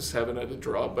 Yeah. I just haven't had the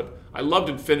draw. But I loved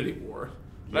Infinity War.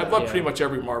 And I've loved Yeah. pretty much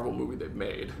every Marvel movie they've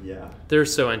made. Yeah. They're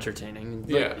so entertaining. Like,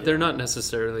 Yeah. They're not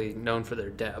necessarily known for their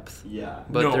depth, Yeah.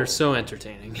 but No. they're so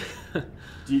entertaining.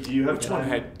 Do you have Which one time?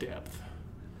 had depth?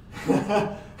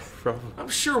 From I'm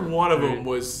sure one of them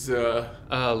was.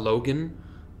 Logan.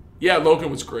 Yeah, Logan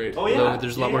was great. Oh yeah.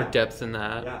 There's a lot yeah. more depth in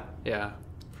that. Yeah. Yeah,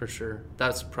 for sure.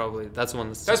 That's the one that's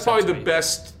That's sticks out probably to the me.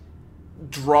 best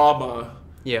drama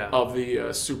Yeah. of the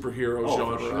superhero Oh,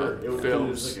 genre for sure. It was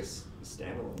films. like a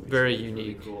standalone. movie. Very It's really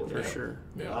unique, cool. for Yeah. sure.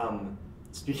 Yeah.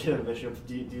 Speaking of Mission,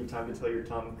 do you have time to tell your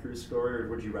Tom Cruise story, or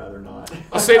would you rather not?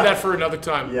 I'll save that for another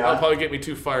time. Yeah. That'll probably get me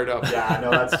too fired up. Yeah,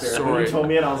 no, that's fair. When Sorry. you told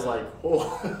me it, I was like,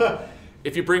 oh.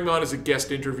 If you bring me on as a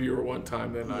guest interviewer one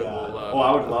time, then I Yeah. will.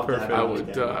 I would love perfect. to. I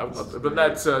would love that. But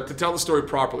that's to tell the story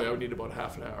properly. I would need about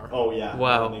half an hour. Oh yeah.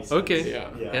 Wow. that makes sense. Okay. Yeah.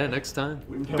 Yeah. Next time.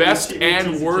 Best We and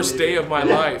tease worst each day other. of my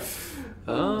life.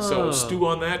 Oh. So stew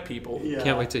on that, people. Yeah.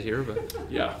 Can't wait to hear about it.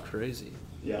 Yeah. Crazy.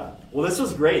 Yeah. Well, this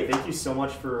was great. Thank you so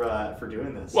much for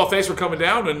doing this. Well, thanks for coming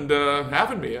down and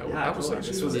having me. yeah, That was totally.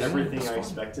 actually This was yeah, everything it was I fun.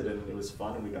 expected, and it was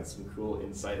fun, and we got some cool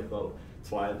insight about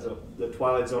the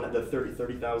Twilight Zone at the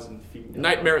 30,000 feet.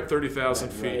 Nightmare at 30,000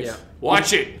 Right, feet. right. Yeah.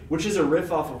 Watch it. Which is a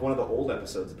riff off of one of the old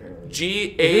episodes, apparently.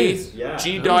 Yeah.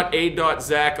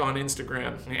 G.A.Zach on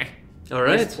Instagram. All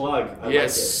right. Nice plug. I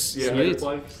Yes, like it. yeah. Any other Sweet.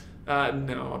 plugs? No,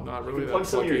 I'm not Can really you that plug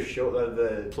some of your pluggy, show,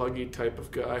 pluggy type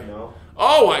of guy. no?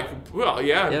 Oh,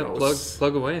 yeah. Yeah. no,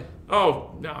 Plug away.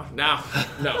 Oh, no.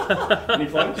 Any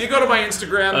plugs? You go to my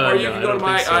Instagram or you no, can I go to don't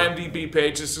my think so. IMDb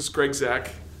page. It's just Greg Zach.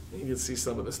 You can see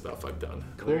some of the stuff I've done.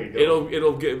 There you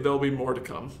go. There'll be more to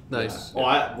come. Nice.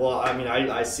 Yeah.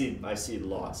 I see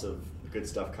lots of good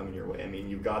stuff coming your way. I mean,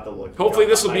 you got the look. Hopefully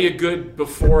this will be a good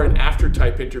before and after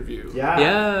type interview. Yeah.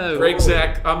 Yeah. Greg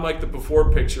Zach, I'm like the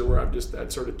before picture where I'm just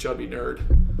that sort of chubby nerd.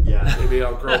 Yeah. Maybe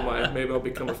I'll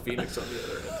become a phoenix on the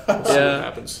other end. We'll see Yeah. what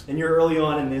happens. And you're early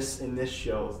on in this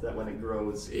show that when it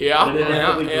grows, Yeah, when it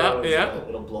inevitably yeah, grows, yeah.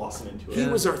 It'll blossom into it. He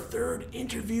was our third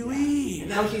interviewee. And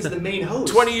now he's the main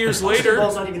host. 20 years later.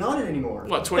 Basketball's not even on it anymore.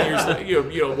 What, 20 years later?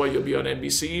 You'll be on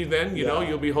NBC then, you know, Yeah.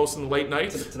 you'll be hosting the late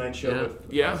night. Tonight Show Yeah. with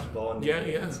Yeah. Basketball and Yeah,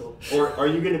 Nathan yeah. Hensel. Or are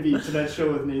you going to be Tonight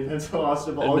Show with Nathan Hensel,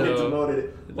 Austin Ball? I'll get No.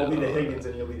 demoted. I'll be the No. Higgins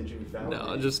and you'll be the Jimmy Fallon. No,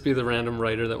 I'll just be the random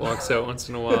writer that walks out once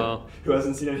in a while. Who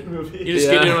hasn't seen any movies. You just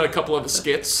Yeah. get in on a couple of the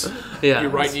skits. Yeah. You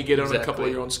write and you get on a couple exactly.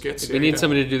 of your own skits. If Yeah, we need yeah.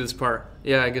 somebody to do this part,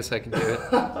 yeah, I guess I can do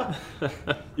it.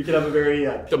 You could have a very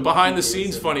The behind the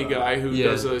scenes funny guy who Yeah.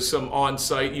 does some on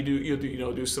site. You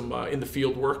do some in the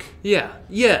field work. Yeah.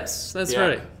 Yes, that's Yeah.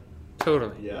 right.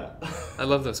 Totally. Yeah. I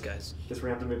love those guys. Guess we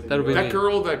have to move to That'll New be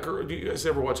York. That girl. Do you guys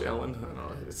ever watch Ellen? I don't know.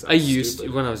 It sounds I used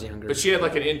stupid. to when I was younger. But she had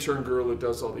like an intern girl who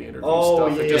does all the interview Oh,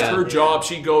 stuff. And just yeah. her job,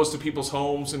 she goes to people's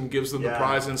homes and gives them the Yeah.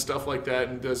 prize and stuff like that,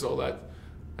 and does all that.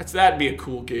 That'd be a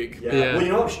cool gig. Yeah. Yeah. Well, you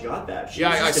know, she got that. She Yeah,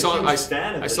 was I just a saw. huge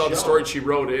fan of I saw the show. story. She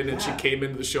wrote in, and she Yeah. came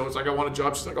into the show. It's like, I want a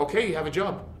job. She's like, okay, you have a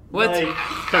job. What? Like,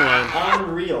 Come on.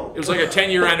 unreal. It was like a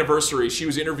 10-year anniversary. She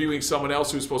was interviewing someone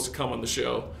else who was supposed to come on the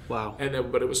show. Wow. And then,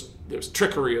 but there was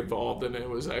trickery involved, and it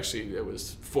was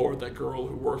for that girl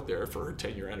who worked there for her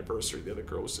 10-year anniversary. The other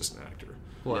girl was just an actor.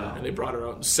 Wow. And they brought her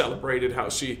out and celebrated how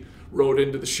she wrote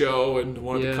into the show and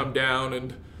wanted to Yeah. come down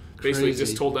and basically Crazy.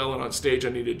 just told Ellen on stage, I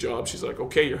need a job. She's like,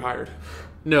 okay, you're hired.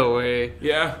 No way.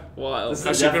 Yeah. Wild. This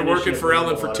Now is she's been definition working of for Ellen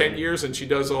being for a 10 lot of- years, and she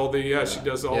does all the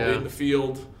Yeah. in the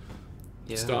field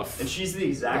Yeah. stuff. And she's the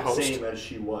exact The host. same as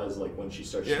she was like when she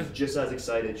started. Yeah. She's just as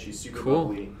excited. She's super Cool.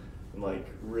 bubbly and like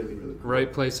really, really cool.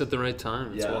 Right place at the right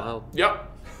time. It's Yeah. wild.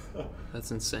 Yep. That's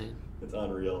insane. It's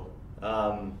unreal.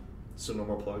 So no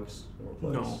more plugs. No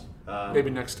more plugs. No.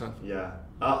 Maybe next time. Yeah.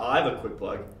 I have a quick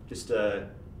plug. Just a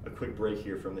quick break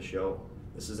here from the show.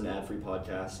 This is an ad-free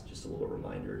podcast. Just a little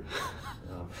reminder.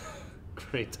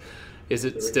 Great. Is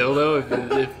it There we still go.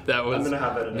 though? If that was I'm gonna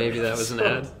have that in maybe every that was an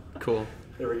episode. ad. Cool.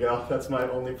 There we go. That's my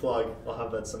only plug. I'll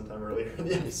have that sometime earlier in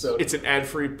the episode. It's an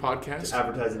ad-free podcast.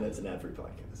 Advertising it's an ad-free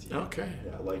podcast. Yeah. Okay.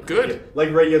 Yeah, like Good.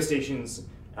 Like radio stations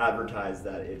advertise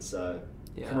that it's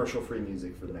Yeah. commercial-free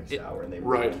music for the next hour, and they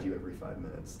Right. remind you every 5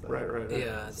 minutes. that- Right.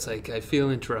 Yeah, it's like I feel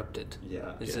interrupted.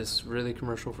 Yeah. Is this really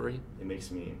commercial free? It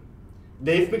makes me.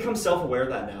 They've become self-aware of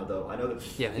that now, though. I know that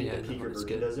Yeah, the no, Peaker it's version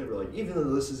good. does it. We're like, even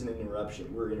though this isn't an interruption,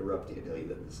 we're interrupting to tell you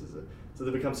that this is a. So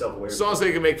they become self-aware. As long as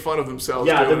they can make fun of themselves.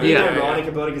 Yeah, they're doing being it. ironic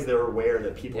about it because they're aware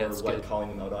that people Yeah, are it's like good. calling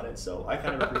them out on it. So I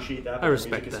kind of appreciate that. But I the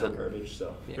respect music is still that. garbage.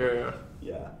 So Yeah.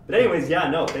 yeah. But anyways,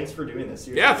 no, thanks for doing this.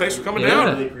 Seriously. Yeah, thanks for coming Yeah. down.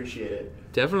 I really appreciate it.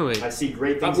 Definitely. I see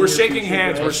great things. We're in your shaking future,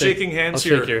 hands. Greg. We're shaking hands I'll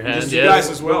here. shake your hand. Just You Yeah. guys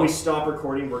as well. When we stop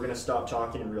recording, we're gonna stop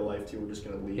talking in real life too. We're just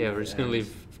gonna leave. Yeah, we're just gonna and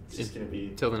leave It's just gonna be.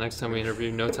 until the next time we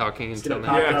interview. No talking It's until gonna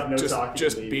now. pop Yeah, up, no talking,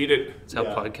 just leave. beat it. That's how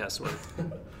Yeah. podcasts work.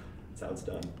 That's how it's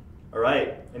done. All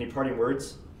right. Any parting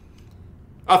words?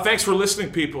 Thanks for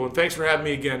listening, people, and thanks for having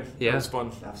me again. Yeah. That was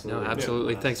fun. Absolutely. No,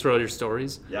 absolutely. Thanks for all your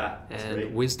stories Yeah. That's and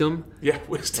great. wisdom Yeah,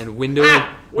 wisdom. and window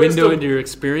Wisdom. into your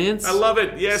experience. I love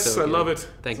it. Yes, So I love good. it.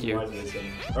 Thank Some you. wise wisdom.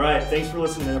 All right. Thanks for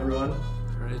listening, everyone. All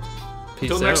right. Peace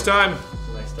Till out. next time.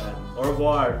 Till next time. Au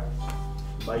revoir.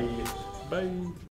 Bye. Bye.